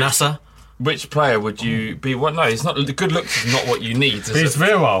 NASA? Which player would you be? What? No, it's not. The good looks is not what you need. He's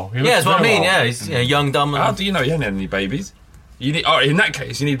very well. Yeah, that's what I mean. Yeah, he's young, dumb. How do you know he hasn't had any babies? You need. Oh, in that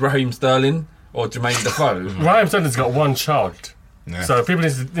case, you need Raheem Sterling or Jermaine Defoe. Raheem Sterling's got one child, yeah. So people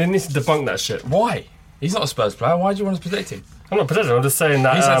need to debunk that shit. Why? He's not a Spurs player. Why do you want to protect him? I'm not protecting him. I'm just saying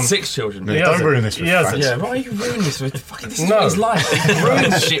that he's had 6 children. Don't ruin this with facts. Yeah, why are you ruining this with fucking? This is what his life. He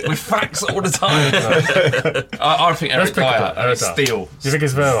ruins shit with facts all the time. I think Eric Dyer steal. You think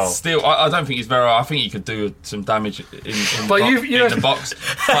he's very well? Steal. I don't think he's very well. I think he could do some damage in the box.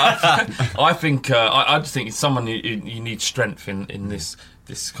 But I think I just think it's someone you need strength in this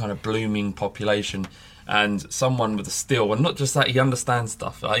kind of blooming population. And someone with a steal, and not just that, he understands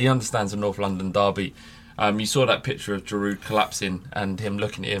stuff. He understands the North London derby. You saw that picture of Giroud collapsing and him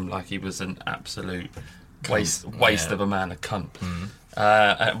looking at him like he was an absolute waste of a man, a cunt.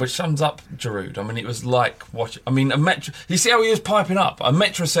 Which sums up Giroud. I mean, it was like watching. I mean, you see how he was piping up? A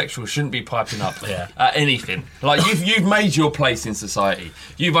metrosexual shouldn't be piping up at anything. Like you've made your place in society.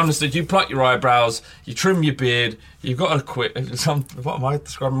 You've understood. You pluck your eyebrows. You trim your beard. You've got to quit. What am I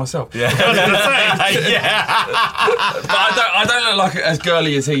describing myself? Yeah. But I don't look like as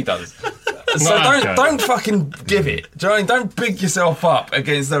girly as he does. So don't fucking give it. Do you know what I mean? Don't big yourself up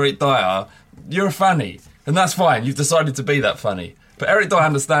against Eric Dyer. You're a fanny, and that's fine. You've decided to be that funny. But Eric Dyer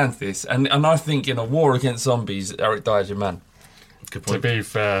understands this, and I think in a war against zombies, Eric Dyer's your man. Good point. To be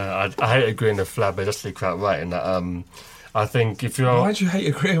fair, I hate agreeing with Flab, but just to be quite right in that. I think if you're... Why do you hate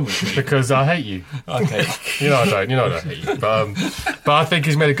agreeing with me? Because I hate you. Okay. You know I don't hate you. But I think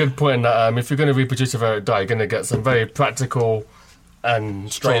he's made a good point in that if you're going to reproduce with Eric Dyer, you're going to get some very practical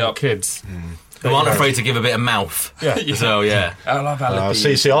and strong kids. Who aren't afraid to give a bit of mouth. Yeah. So, yeah. I love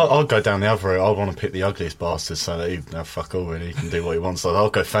I'll go down the other route. I want to pick the ugliest bastard so that he fuck all really. He can do what he wants. So I'll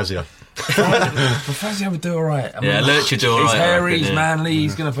go Fazio. Fazio would do all right. Yeah, Lurch would do all right. He's hairy, he's yeah. manly,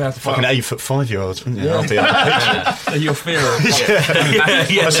 he's going to be able to Fucking fight. 8'5" wouldn't you? I'll be out of the picture. Your fear of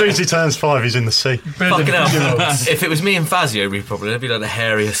As soon as he turns 5, he's in the sea. Fucking hell. If it was me and Fazio, we'd probably be like the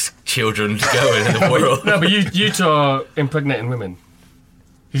hairiest children going in the world. No, but you two are impregnating women.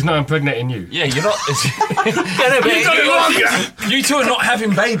 He's not impregnating you. Yeah, you're not. but You two are not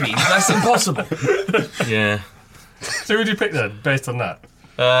having babies. That's impossible. yeah. So who do you pick then, based on that?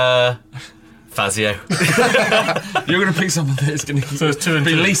 Fazio. You're going to pick someone that's going to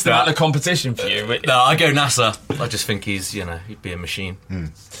be least out of the competition for you. But No, I go NASA. I just think he's, he'd be a machine.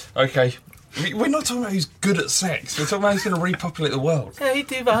 okay. We're not talking about who's good at sex. We're talking about who's going to repopulate the world. Yeah, he'd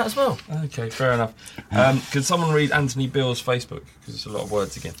do that as well. Okay, fair enough. Can someone read Anthony Beale's Facebook? Because it's a lot of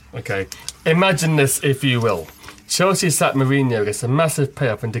words again. Okay. Imagine this, if you will. Chelsea sacked Mourinho gets a massive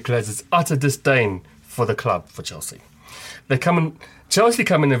payoff and declares its utter disdain for the club, for Chelsea. Chelsea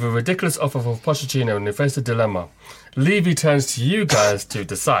come in with a ridiculous offer for Pochettino and they face a dilemma. Levy turns to you guys to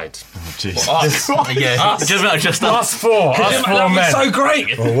decide. Oh, jeez. Us four That'd be men. so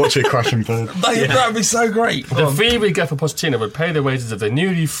great. Oh, watch it crash and burn. That'd be so great. The fee we get for Pochettino would pay the wages of the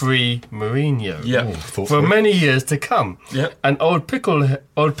newly free Mourinho. Yeah. For many years to come. Yep. And old pickled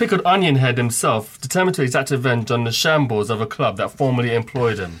onion head himself, determined to exact revenge on the shambles of a club that formerly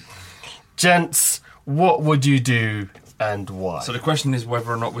employed him. Gents, what would you do and why? So the question is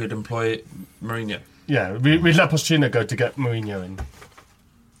whether or not we'd employ Mourinho. Yeah, we'd let Pochettino go to get Mourinho in.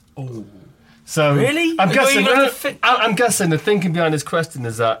 Oh. So Really? I'm You guessing. don't even have to think- I'm guessing the thinking behind this question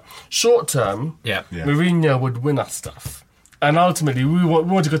is that short term, Yeah. Mourinho would win us stuff, and ultimately we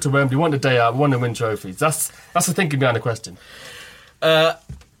want to go to Wembley, we want the day out, we want to win trophies. That's the thinking behind the question.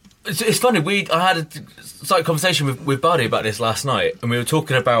 It's funny. I had a slight conversation with Buddy about this last night, and we were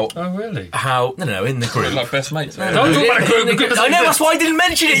talking about Oh really? how no in the group. Like best mates. Don't talk about the group. In the group. I know, that's why I didn't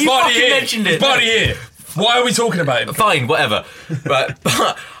mention it. You fucking mentioned it. Buddy here. Why are we talking about him? Fine, whatever. But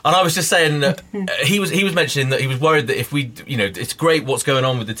and I was just saying that he was mentioning that he was worried that if we, it's great what's going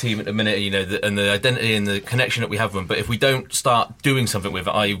on with the team at the minute, and the identity and the connection that we have with them. But if we don't start doing something with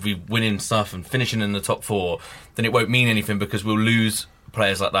it, i.e., we winning stuff and finishing in the top 4, then it won't mean anything because we'll lose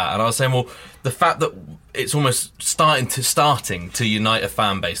players like that. And I was saying, well, the fact that it's almost starting to unite a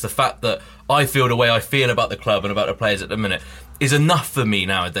fan base, the fact that I feel the way I feel about the club and about the players at the minute is enough for me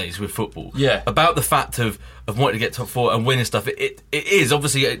nowadays with football. Yeah. About the fact of wanting to get top 4 and winning stuff, it is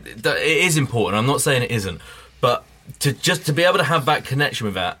obviously it is important. I'm not saying it isn't, but to be able to have that connection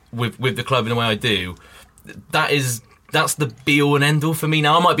with the club in the way I do, that's the be all and end all for me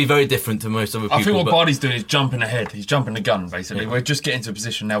now. I might be very different to most other people. I think what Bardi's doing is jumping ahead. He's jumping the gun, basically. Yeah. We're just getting to a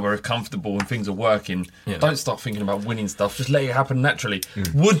position now where we're comfortable and things are working. Yeah. Don't start thinking about winning stuff. Just let it happen naturally.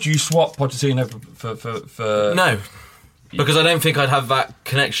 Would you swap Pochettino for... No. Because I don't think I'd have that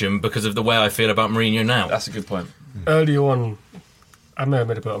connection because of the way I feel about Mourinho now. That's a good point. Earlier on, I may have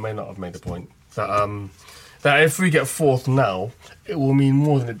made a point, I may not have made a point, that if we get 4th now, it will mean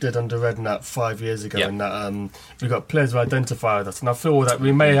more than it did under Redknapp 5 years ago, and that we've got players who identify with us. And I feel that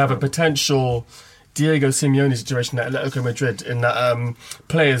we may have a potential Diego Simeone situation at Atletico Madrid in that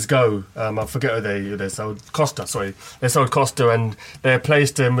players go. I forget who they sold. Costa, sorry. They sold Costa and they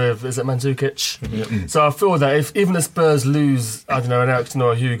replaced him with, is it Mandzukic? Mm-hmm. So I feel that if even the Spurs lose, I don't know, an Eriksen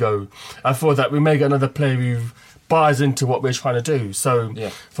or a Hugo, I feel that we may get another player who buys into what we're trying to do. So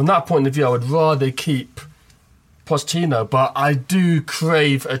from that point of view, I would rather keep Pochettino, but I do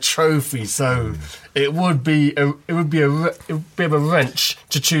crave a trophy, so it would be a bit of a wrench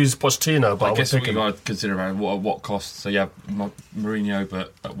to choose Pochettino. But I guess we've got to consider around what cost. So yeah, Mourinho,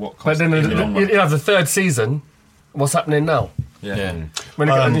 but at what cost? But then you have the 3rd season. What's happening now? Yeah. When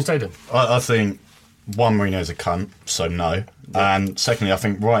you get a new stadium. I think one, Mourinho's a cunt, so no. And secondly, I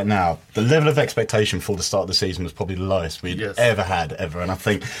think right now the level of expectation for the start of the season was probably the lowest we'd ever had. And I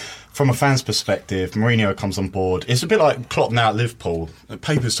think, from a fan's perspective, Mourinho comes on board. It's a bit like Klopp now at Liverpool. The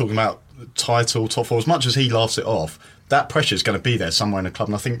paper's talking about title, top 4. As much as he laughs it off, that pressure's going to be there somewhere in the club.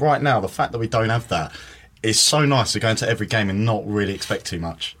 And I think right now, the fact that we don't have that is so nice to go into every game and not really expect too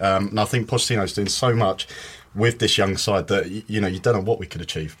much. And I think Pochettino's doing so much with this young side that you don't know what we could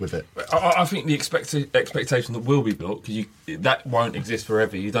achieve with it. I think the expectation that will be built, because that won't exist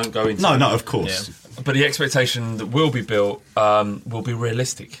forever. You don't go into no, of course. Yeah. But the expectation that will be built will be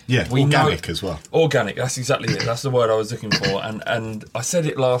realistic. Yeah, organic as well. Organic. That's exactly it. That's the word I was looking for. And I said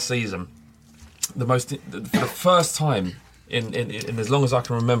it last season. For the first time in as long as I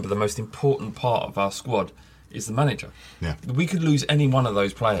can remember, the most important part of our squad is the manager. Yeah. We could lose any one of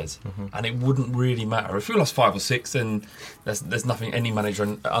those players and it wouldn't really matter. If we lost 5 or 6, then there's nothing any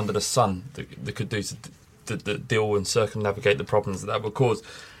manager under the sun that could do to deal and circumnavigate the problems that would cause.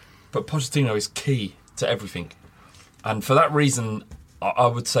 but Pochettino is key to everything. And for that reason, I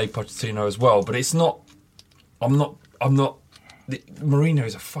would say Pochettino as well. But it's not... I'm not... Mourinho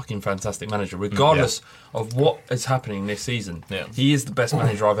is a fucking fantastic manager, regardless of what is happening this season. Yeah. He is the best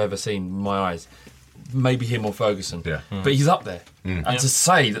manager I've ever seen in my eyes. Maybe him or Ferguson. Yeah. But he's up there. And to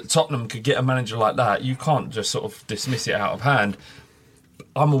say that Tottenham could get a manager like that, you can't just sort of dismiss it out of hand.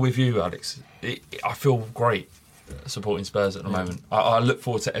 I'm with you, Alex. I feel great supporting Spurs at the moment. I look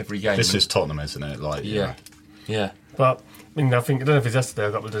forward to every game. This is Tottenham, isn't it? Like, yeah. But I mean, I don't know if it's yesterday or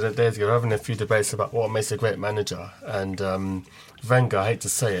a couple of days ago, we're having a few debates about what makes a great manager. And Wenger, I hate to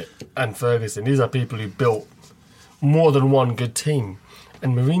say it, and Ferguson, these are people who built more than one good team.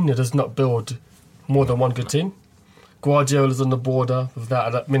 And Mourinho does not build more than one good team. Guardiola's on the border of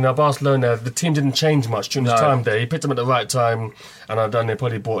that. I mean, at Barcelona, the team didn't change much during his time there. He picked them at the right time, and I don't know, they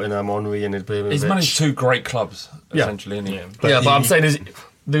probably brought in Henry and Ibrahimovic. He's managed 2 great clubs, essentially, isn't he? But I'm saying is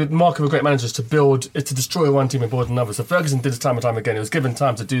the mark of a great manager is to destroy one team and build another. So Ferguson did this time and time again. He was given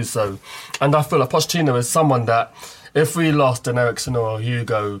time to do so. And I feel like Pochettino is someone that, if we lost an Eriksen or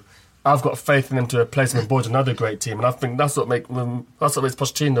Hugo, I've got faith in him to replace him and build another great team. And I think that's what makes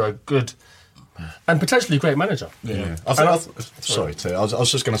Pochettino a good and potentially great manager. Yeah. Sorry, T. I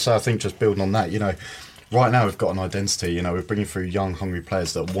was just going to say, I think just building on that, right now we've got an identity, we're bringing through young, hungry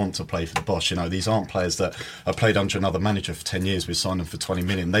players that want to play for the boss. These aren't players that have played under another manager for 10 years. We signed them for 20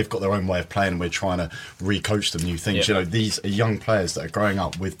 million. They've got their own way of playing and we're trying to re-coach them new things. These are young players that are growing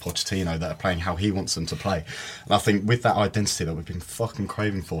up with Pochettino that are playing how he wants them to play. And I think with that identity that we've been fucking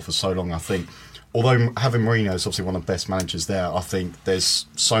craving for so long, I think, although having Mourinho is obviously one of the best managers there, I think there's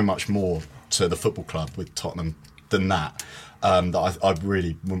so much more to the football club with Tottenham than that, that I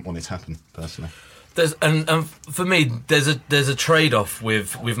really wouldn't want it to happen, personally. And for me, there's a trade-off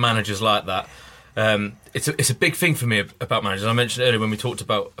with managers like that. It's a big thing for me about managers. I mentioned earlier when we talked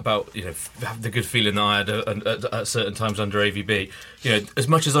about the good feeling that I had at certain times under AVB. As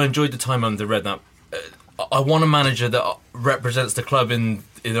much as I enjoyed the time under Redknapp, I want a manager that represents the club in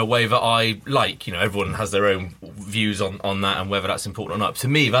a way that I like. Everyone has their own views on that and whether that's important or not. To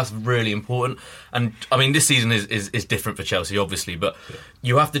me, that's really important. And I mean, this season is different for Chelsea, obviously, but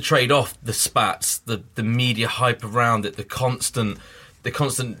you have to trade off the spats, the media hype around it, the constant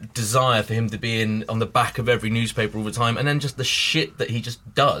desire for him to be on the back of every newspaper all the time, and then just the shit that he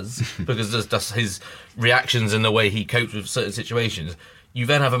just does because that's his reactions and the way he copes with certain situations. You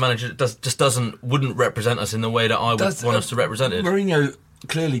then have a manager that wouldn't represent us in the way that I would want us to represent it. Mourinho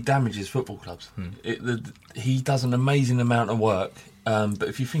clearly damages football clubs. He does an amazing amount of work, but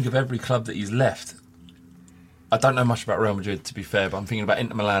if you think of every club that he's left, I don't know much about Real Madrid, to be fair, but I'm thinking about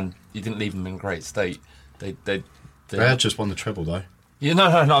Inter Milan. He didn't leave them in great state. They had just won the treble, though. Yeah, no,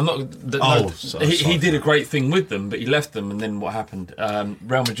 I'm not. He did a great thing with them, but he left them, and then what happened?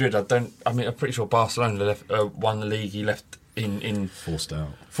 Real Madrid, I'm pretty sure Barcelona won the league. He left in forced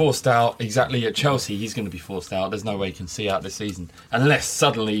out. Exactly. At Chelsea, he's going to be forced out. There's no way he can see out this season unless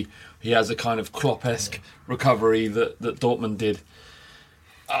suddenly he has a kind of Klopp-esque recovery that Dortmund did.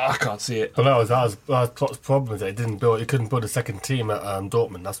 I can't see it. But that was Klopp's problem. He couldn't build a second team at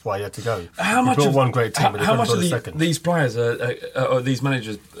Dortment. That's why he had to go. How much built one great team, but how much build a second. These players or these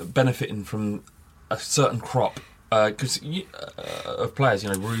managers benefiting from a certain crop of players?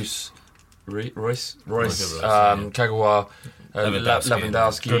 Royce, Kagawa,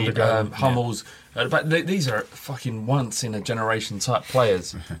 Lewandowski, Hummels. But these are fucking once in a generation type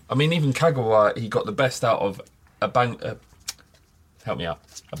players. I mean, even Kagawa, he got the best out of help me out.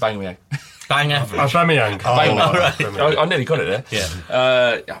 Bang average. I nearly got it there.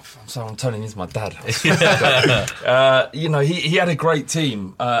 Yeah. I'm turning into my dad. He had a great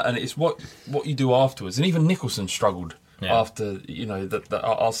team, and it's what you do afterwards. And even Nicholson struggled. Yeah. After the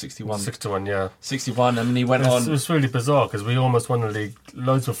R61, 61, yeah, 61, and then he went on. It was really bizarre because we almost won the league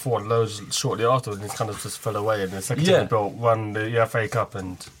loads before, loads shortly afterwards, and it kind of just fell away. And the second team we won the FA Cup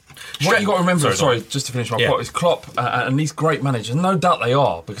and. What you got to remember, just to finish my point, is Klopp and these great managers. No doubt they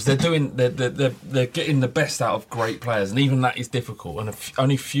are, because they're getting the best out of great players, and even that is difficult. And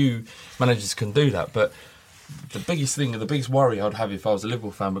only few managers can do that. But the biggest worry I'd have if I was a Liverpool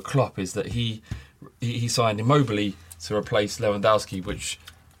fan with Klopp is that he signed Immobile to replace Lewandowski, which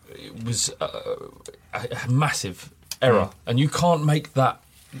was a massive error, and you can't make that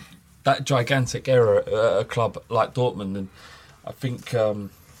gigantic error at a club like Dortmund. And I think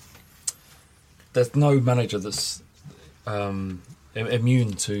there's no manager that's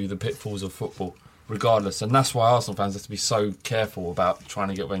immune to the pitfalls of football. regardless. And that's why Arsenal fans have to be so careful about trying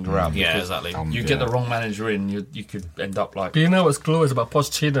to get Wenger out. Yeah, exactly. You get the wrong manager in, you could end up like... But you know what's glorious about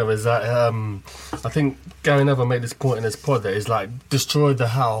Pochettino is that I think Gary Neville made this point in his pod that he's like destroyed the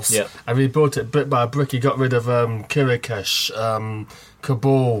house and rebuilt it brick by brick. He got rid of Kirikesh,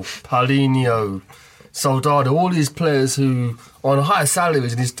 Cabal, Paulinho, Soldado, all these players who are on higher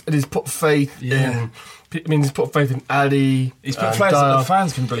salaries, and he's put faith in... I mean, he's put faith in Ali. He's put players that the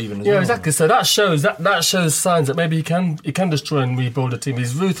fans can believe in as well. Yeah, exactly. So that shows signs that maybe he can destroy and rebuild a team.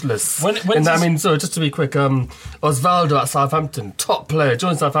 He's ruthless. So just to be quick, Osvaldo at Southampton, top player,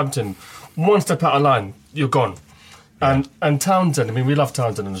 joined Southampton, one step out of line, you're gone. Yeah. And Townsend, I mean, we love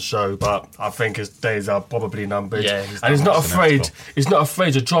Townsend on the show, but I think his days are probably numbered. Yeah, he's not afraid. He's not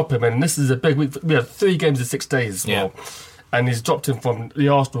afraid to drop him. And this is a big week. We have 3 games in 6 days. Well, and he's dropped him from the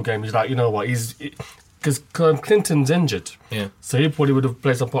Arsenal game. He's like, you know what? Because Clinton's injured. Yeah. So he probably would have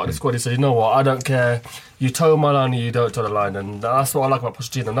played some part of the squad. He said, you know what, I don't care. You toe my line or you don't toe the line. And that's what I like about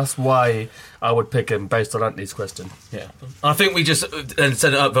Pochettino. And that's why I would pick him based on Anthony's question. Yeah. I think we just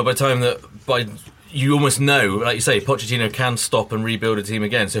set it up by the time that you almost know, like you say, Pochettino can stop and rebuild a team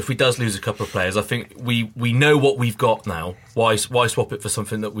again. So if he does lose a couple of players, I think we know what we've got now. Why swap it for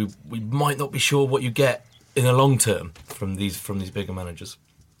something that we might not be sure what you get in the long term from these bigger managers?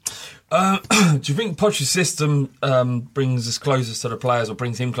 Do you think Poch's system brings us closer to the players, or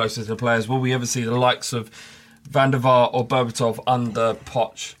brings him closer to the players? Will we ever see the likes of Van der Vaart or Berbatov under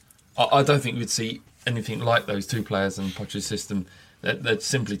Poch? I don't think we'd see anything like those 2 players in Poch's system. They're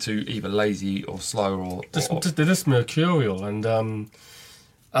simply too either lazy or slow they're just mercurial. And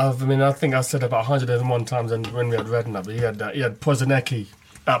I think I said about 101 times when we had Redknapp, but he had Poznecki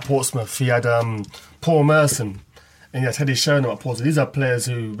at Portsmouth. He had Paul Merson. And yes, Teddy Sheringham at Portsmouth. These are players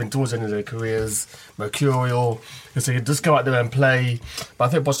who've been towards the end of their careers, mercurial. So you just go out there and play. But I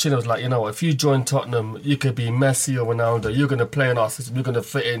think Pochettino was like, you know what, if you join Tottenham, you could be Messi or Ronaldo. You're going to play in our system. You're going to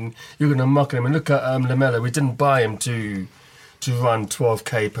fit in. You're going to muck him. And look at Lamela. We didn't buy him to run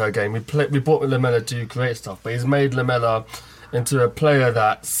 12k per game. We bought Lamela to create stuff. But he's made Lamela into a player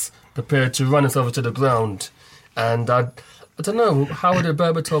that's prepared to run himself into the ground. And I don't know, how would a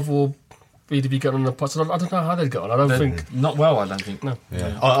Berbatov or BDB get on the pot? I don't know how they'd get on. I don't think... Not well, I don't think. No.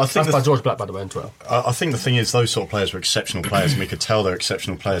 Yeah. I think that's by George Black, by the way, on Twitter. I think the thing is, those sort of players were exceptional players, and we could tell they're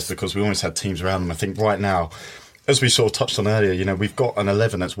exceptional players because we always had teams around them. I think right now, as we sort of touched on earlier, you know, we've got an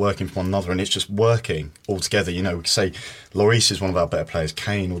 11 that's working for one another, and it's just working all together. You know, we could say Lloris is one of our better players,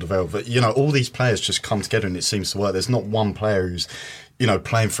 Kane, Alderweireld, but, you know, all these players just come together and it seems to work. There's not one player who's, you know,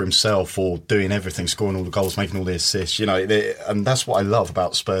 playing for himself or doing everything, scoring all the goals, making all the assists, you know, and that's what I love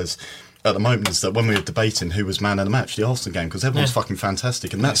about Spurs at the moment, is that when we were debating who was man of the match, the Arsenal game, because everyone's fucking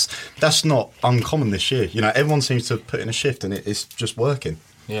fantastic, and that's not uncommon this year. You know, everyone seems to put in a shift, and it's just working.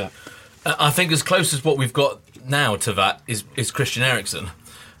 Yeah, I think as close as what we've got now to that is Christian Eriksen.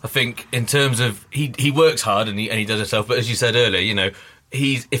 I think in terms of he works hard and he does himself, but as you said earlier, you know,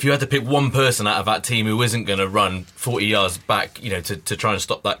 if you had to pick one person out of that team who isn't going to run 40 yards back, you know, to try and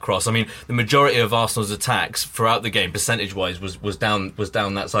stop that cross. I mean, the majority of Arsenal's attacks throughout the game, percentage-wise, was down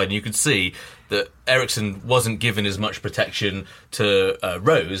that side, and you could see that Eriksen wasn't given as much protection to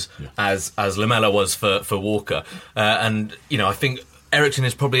Rose as Lamela was for Walker, and you know, I think Eriksen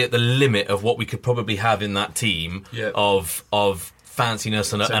is probably at the limit of what we could probably have in that team of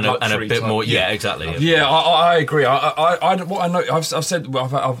fanciness and a bit more. Yeah, exactly. Yeah, I agree. I've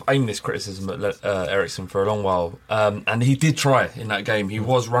aimed this criticism at Eriksen for a long while, and he did try in that game. He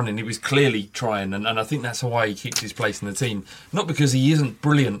was running. He was clearly trying, and I think that's why he keeps his place in the team. Not because he isn't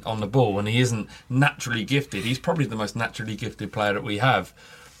brilliant on the ball and he isn't naturally gifted. He's probably the most naturally gifted player that we have.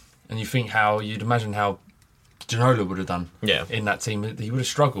 And you'd imagine how Ginola would have done in that team. He would have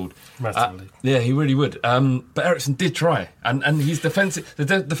struggled massively. He really would. But Eriksen did try, and his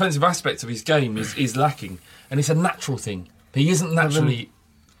the defensive aspect of his game is lacking, and it's a natural thing. He isn't naturally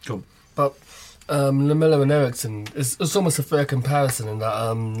good. But Lamela and Eriksen, it's almost a fair comparison in that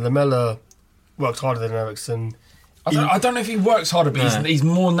Lamela worked harder than Eriksen. I don't know if he works harder, but he's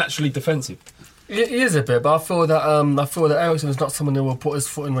more naturally defensive. He is a bit, but I feel that Eriksen is not someone who will put his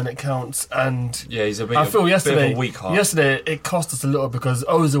foot in when it counts. And he's a bit. I feel bit of a weak heart. Yesterday it cost us a little because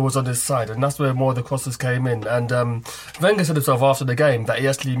Ozil was on his side, and that's where more of the crosses came in. And Wenger said himself after the game that he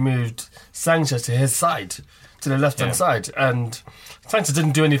actually moved Sanchez to his side, to the left-hand side, and Sanchez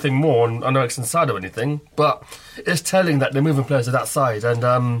didn't do anything more on Eriksen's side or anything. But it's telling that they're moving players to that side.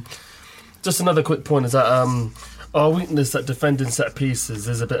 And just another quick point is that Our weakness at defending set pieces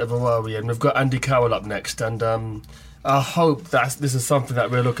is a bit of a worry, and we've got Andy Carroll up next, and I hope that this is something that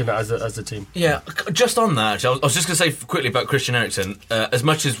we're looking at as a team. Yeah, just on that, actually, I was just going to say quickly about Christian Eriksen. As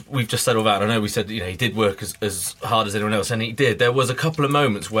much as we've just said all that, I know we said he did work as hard as anyone else, and he did. There was a couple of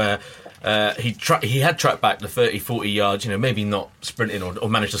moments where he had tracked back the 30, 40 yards, maybe not sprinting or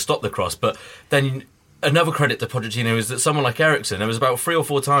managed to stop the cross, but then another credit to Pochettino is that someone like Eriksen, there was about 3 or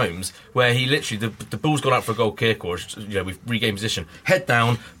 4 times where he literally, the ball's gone out for a goal kick or we've regained position, head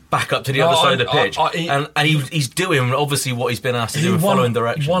down, back up to the other side of the pitch, and he's doing obviously what he's been asked to do, following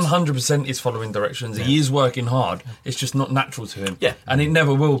directions. 100% is following directions. Yeah. He is working hard. It's just not natural to him. Yeah, and it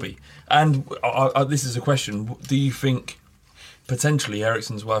never will be. And this is a question: do you think potentially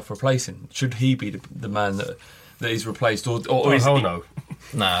Eriksen's worth replacing? Should he be the man that is replaced, or is hell no?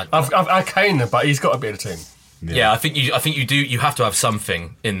 Nah, I can, but he's got to be in the team. Yeah, I think you do. You have to have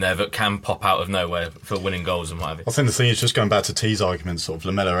something in there that can pop out of nowhere for winning goals and whatever. I think the thing is, just going back to T's argument, sort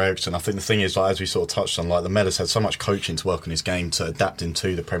of Lamella Eriksen. I think the thing is, like, as we sort of touched on, like Lamella's had so much coaching to work on his game to adapt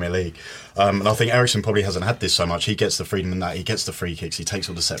into the Premier League, and I think Eriksen probably hasn't had this so much. He gets the freedom in that, he gets the free kicks, he takes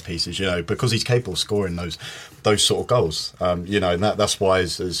all the set pieces, because he's capable of scoring those sort of goals. And that's why,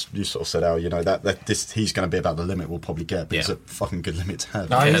 as you sort of said, Al, he's going to be about the limit we'll probably get, but it's a fucking good limit to have.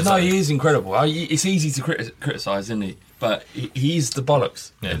 No, he is incredible. It's easy to criticise, isn't he? But he's the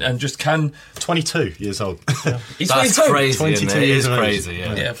bollocks, and just can 22 years old. Yeah. He's That's 22. crazy. 22 it years is old. crazy.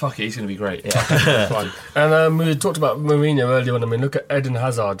 Yeah, fuck it, he's going to be great. Yeah. And we talked about Mourinho earlier on. I mean, look at Eden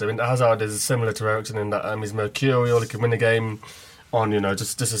Hazard. I mean, Hazard is similar to Eriksen in that he's mercurial. He can win a game on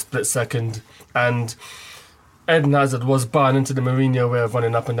just a split second. And Eden Hazard was buying into the Mourinho way of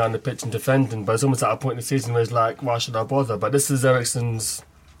running up and down the pitch and defending, but it's almost at a point in the season where he's like, why should I bother? But this is Eriksen's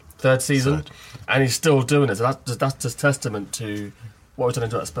third season, and he's still doing it. So that's just testament to what we're trying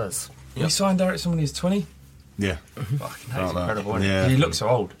to do at Spurs. We signed Eriksen when he was 20. Yeah, fucking that's incredible. Isn't Yeah, he looks so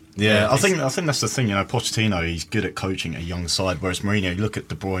old. Yeah, I think that's the thing. Pochettino, he's good at coaching a young side, whereas Mourinho, you look at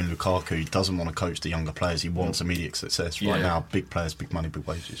De Bruyne, Lukaku, he doesn't want to coach the younger players. He wants immediate success right now. Big players, big money, big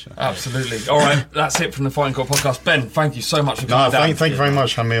wages. Absolutely. All right, that's it from the Fighting Cock podcast. Ben, thank you so much for coming down. Thank you very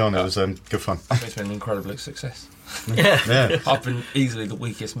much for having me on. It was good fun. It's been an incredible success. Yeah. I've been easily the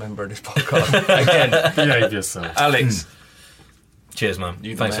weakest member of this podcast. Again, behave yourself. Alex. Cheers, man.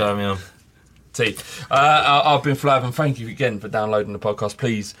 Thanks for having me on. T. I've been Flav, and thank you again for downloading the podcast.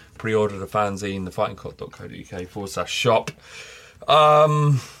 Please pre-order the fanzine, thefightingcock.co.uk/shop.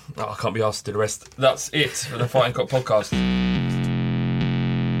 I can't be asked to do the rest. That's it for the Fighting Cock podcast.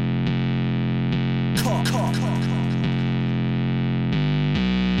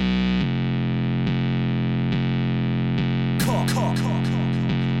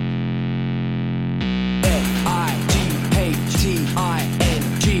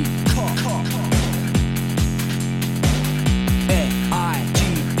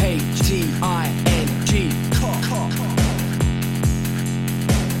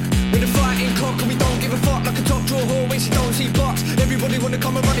 Everybody wanna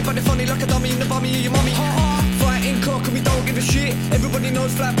come and run it, but they're funny like a dummy in the bummy of your mummy. Fighting cock and we don't give a shit. Everybody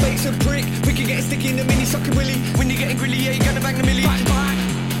knows flat bait's a prick. We can get sticky in the mini, sucking willy. When you're getting grilly, yeah, you're gonna bang the milli. Bang, bang.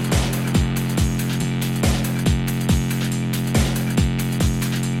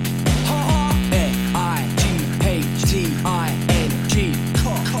 F-I-G-H-T-I-N-G.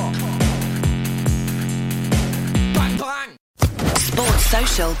 Bang, bang. Sports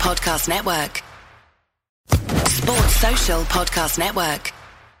Social Podcast Network. Sports Social Podcast Network.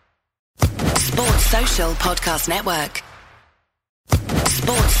 Sports Social Podcast Network.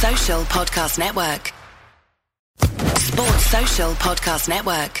 Sports Social Podcast Network. Sports Social Podcast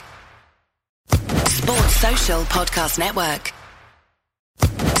Network. Sports Social Podcast Network.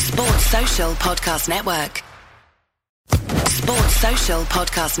 Sports Social Podcast Network. Sports Social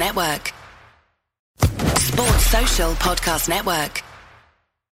Podcast Network. Sports Social Podcast Network.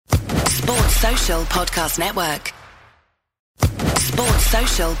 Sports Social Podcast Network. Sports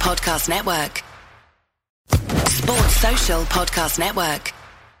Social Podcast Network. Sports Social Podcast Network.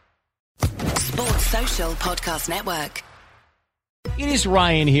 Sports Social Podcast Network. It is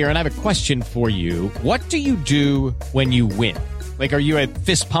Ryan here, and I have a question for you. What do you do when you win? Like, are you a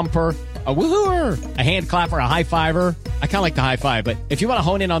fist pumper, a woohooer, a hand clapper, a high fiver? I kind of like the high five, but if you want to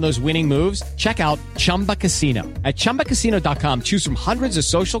hone in on those winning moves, check out Chumba Casino. At ChumbaCasino.com, choose from hundreds of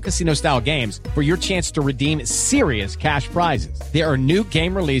social casino-style games for your chance to redeem serious cash prizes. There are new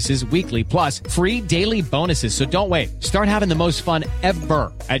game releases weekly, plus free daily bonuses, so don't wait. Start having the most fun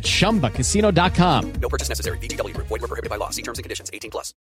ever at ChumbaCasino.com. No purchase necessary. VGW Group. Void where prohibited by law. See terms and conditions. 18+.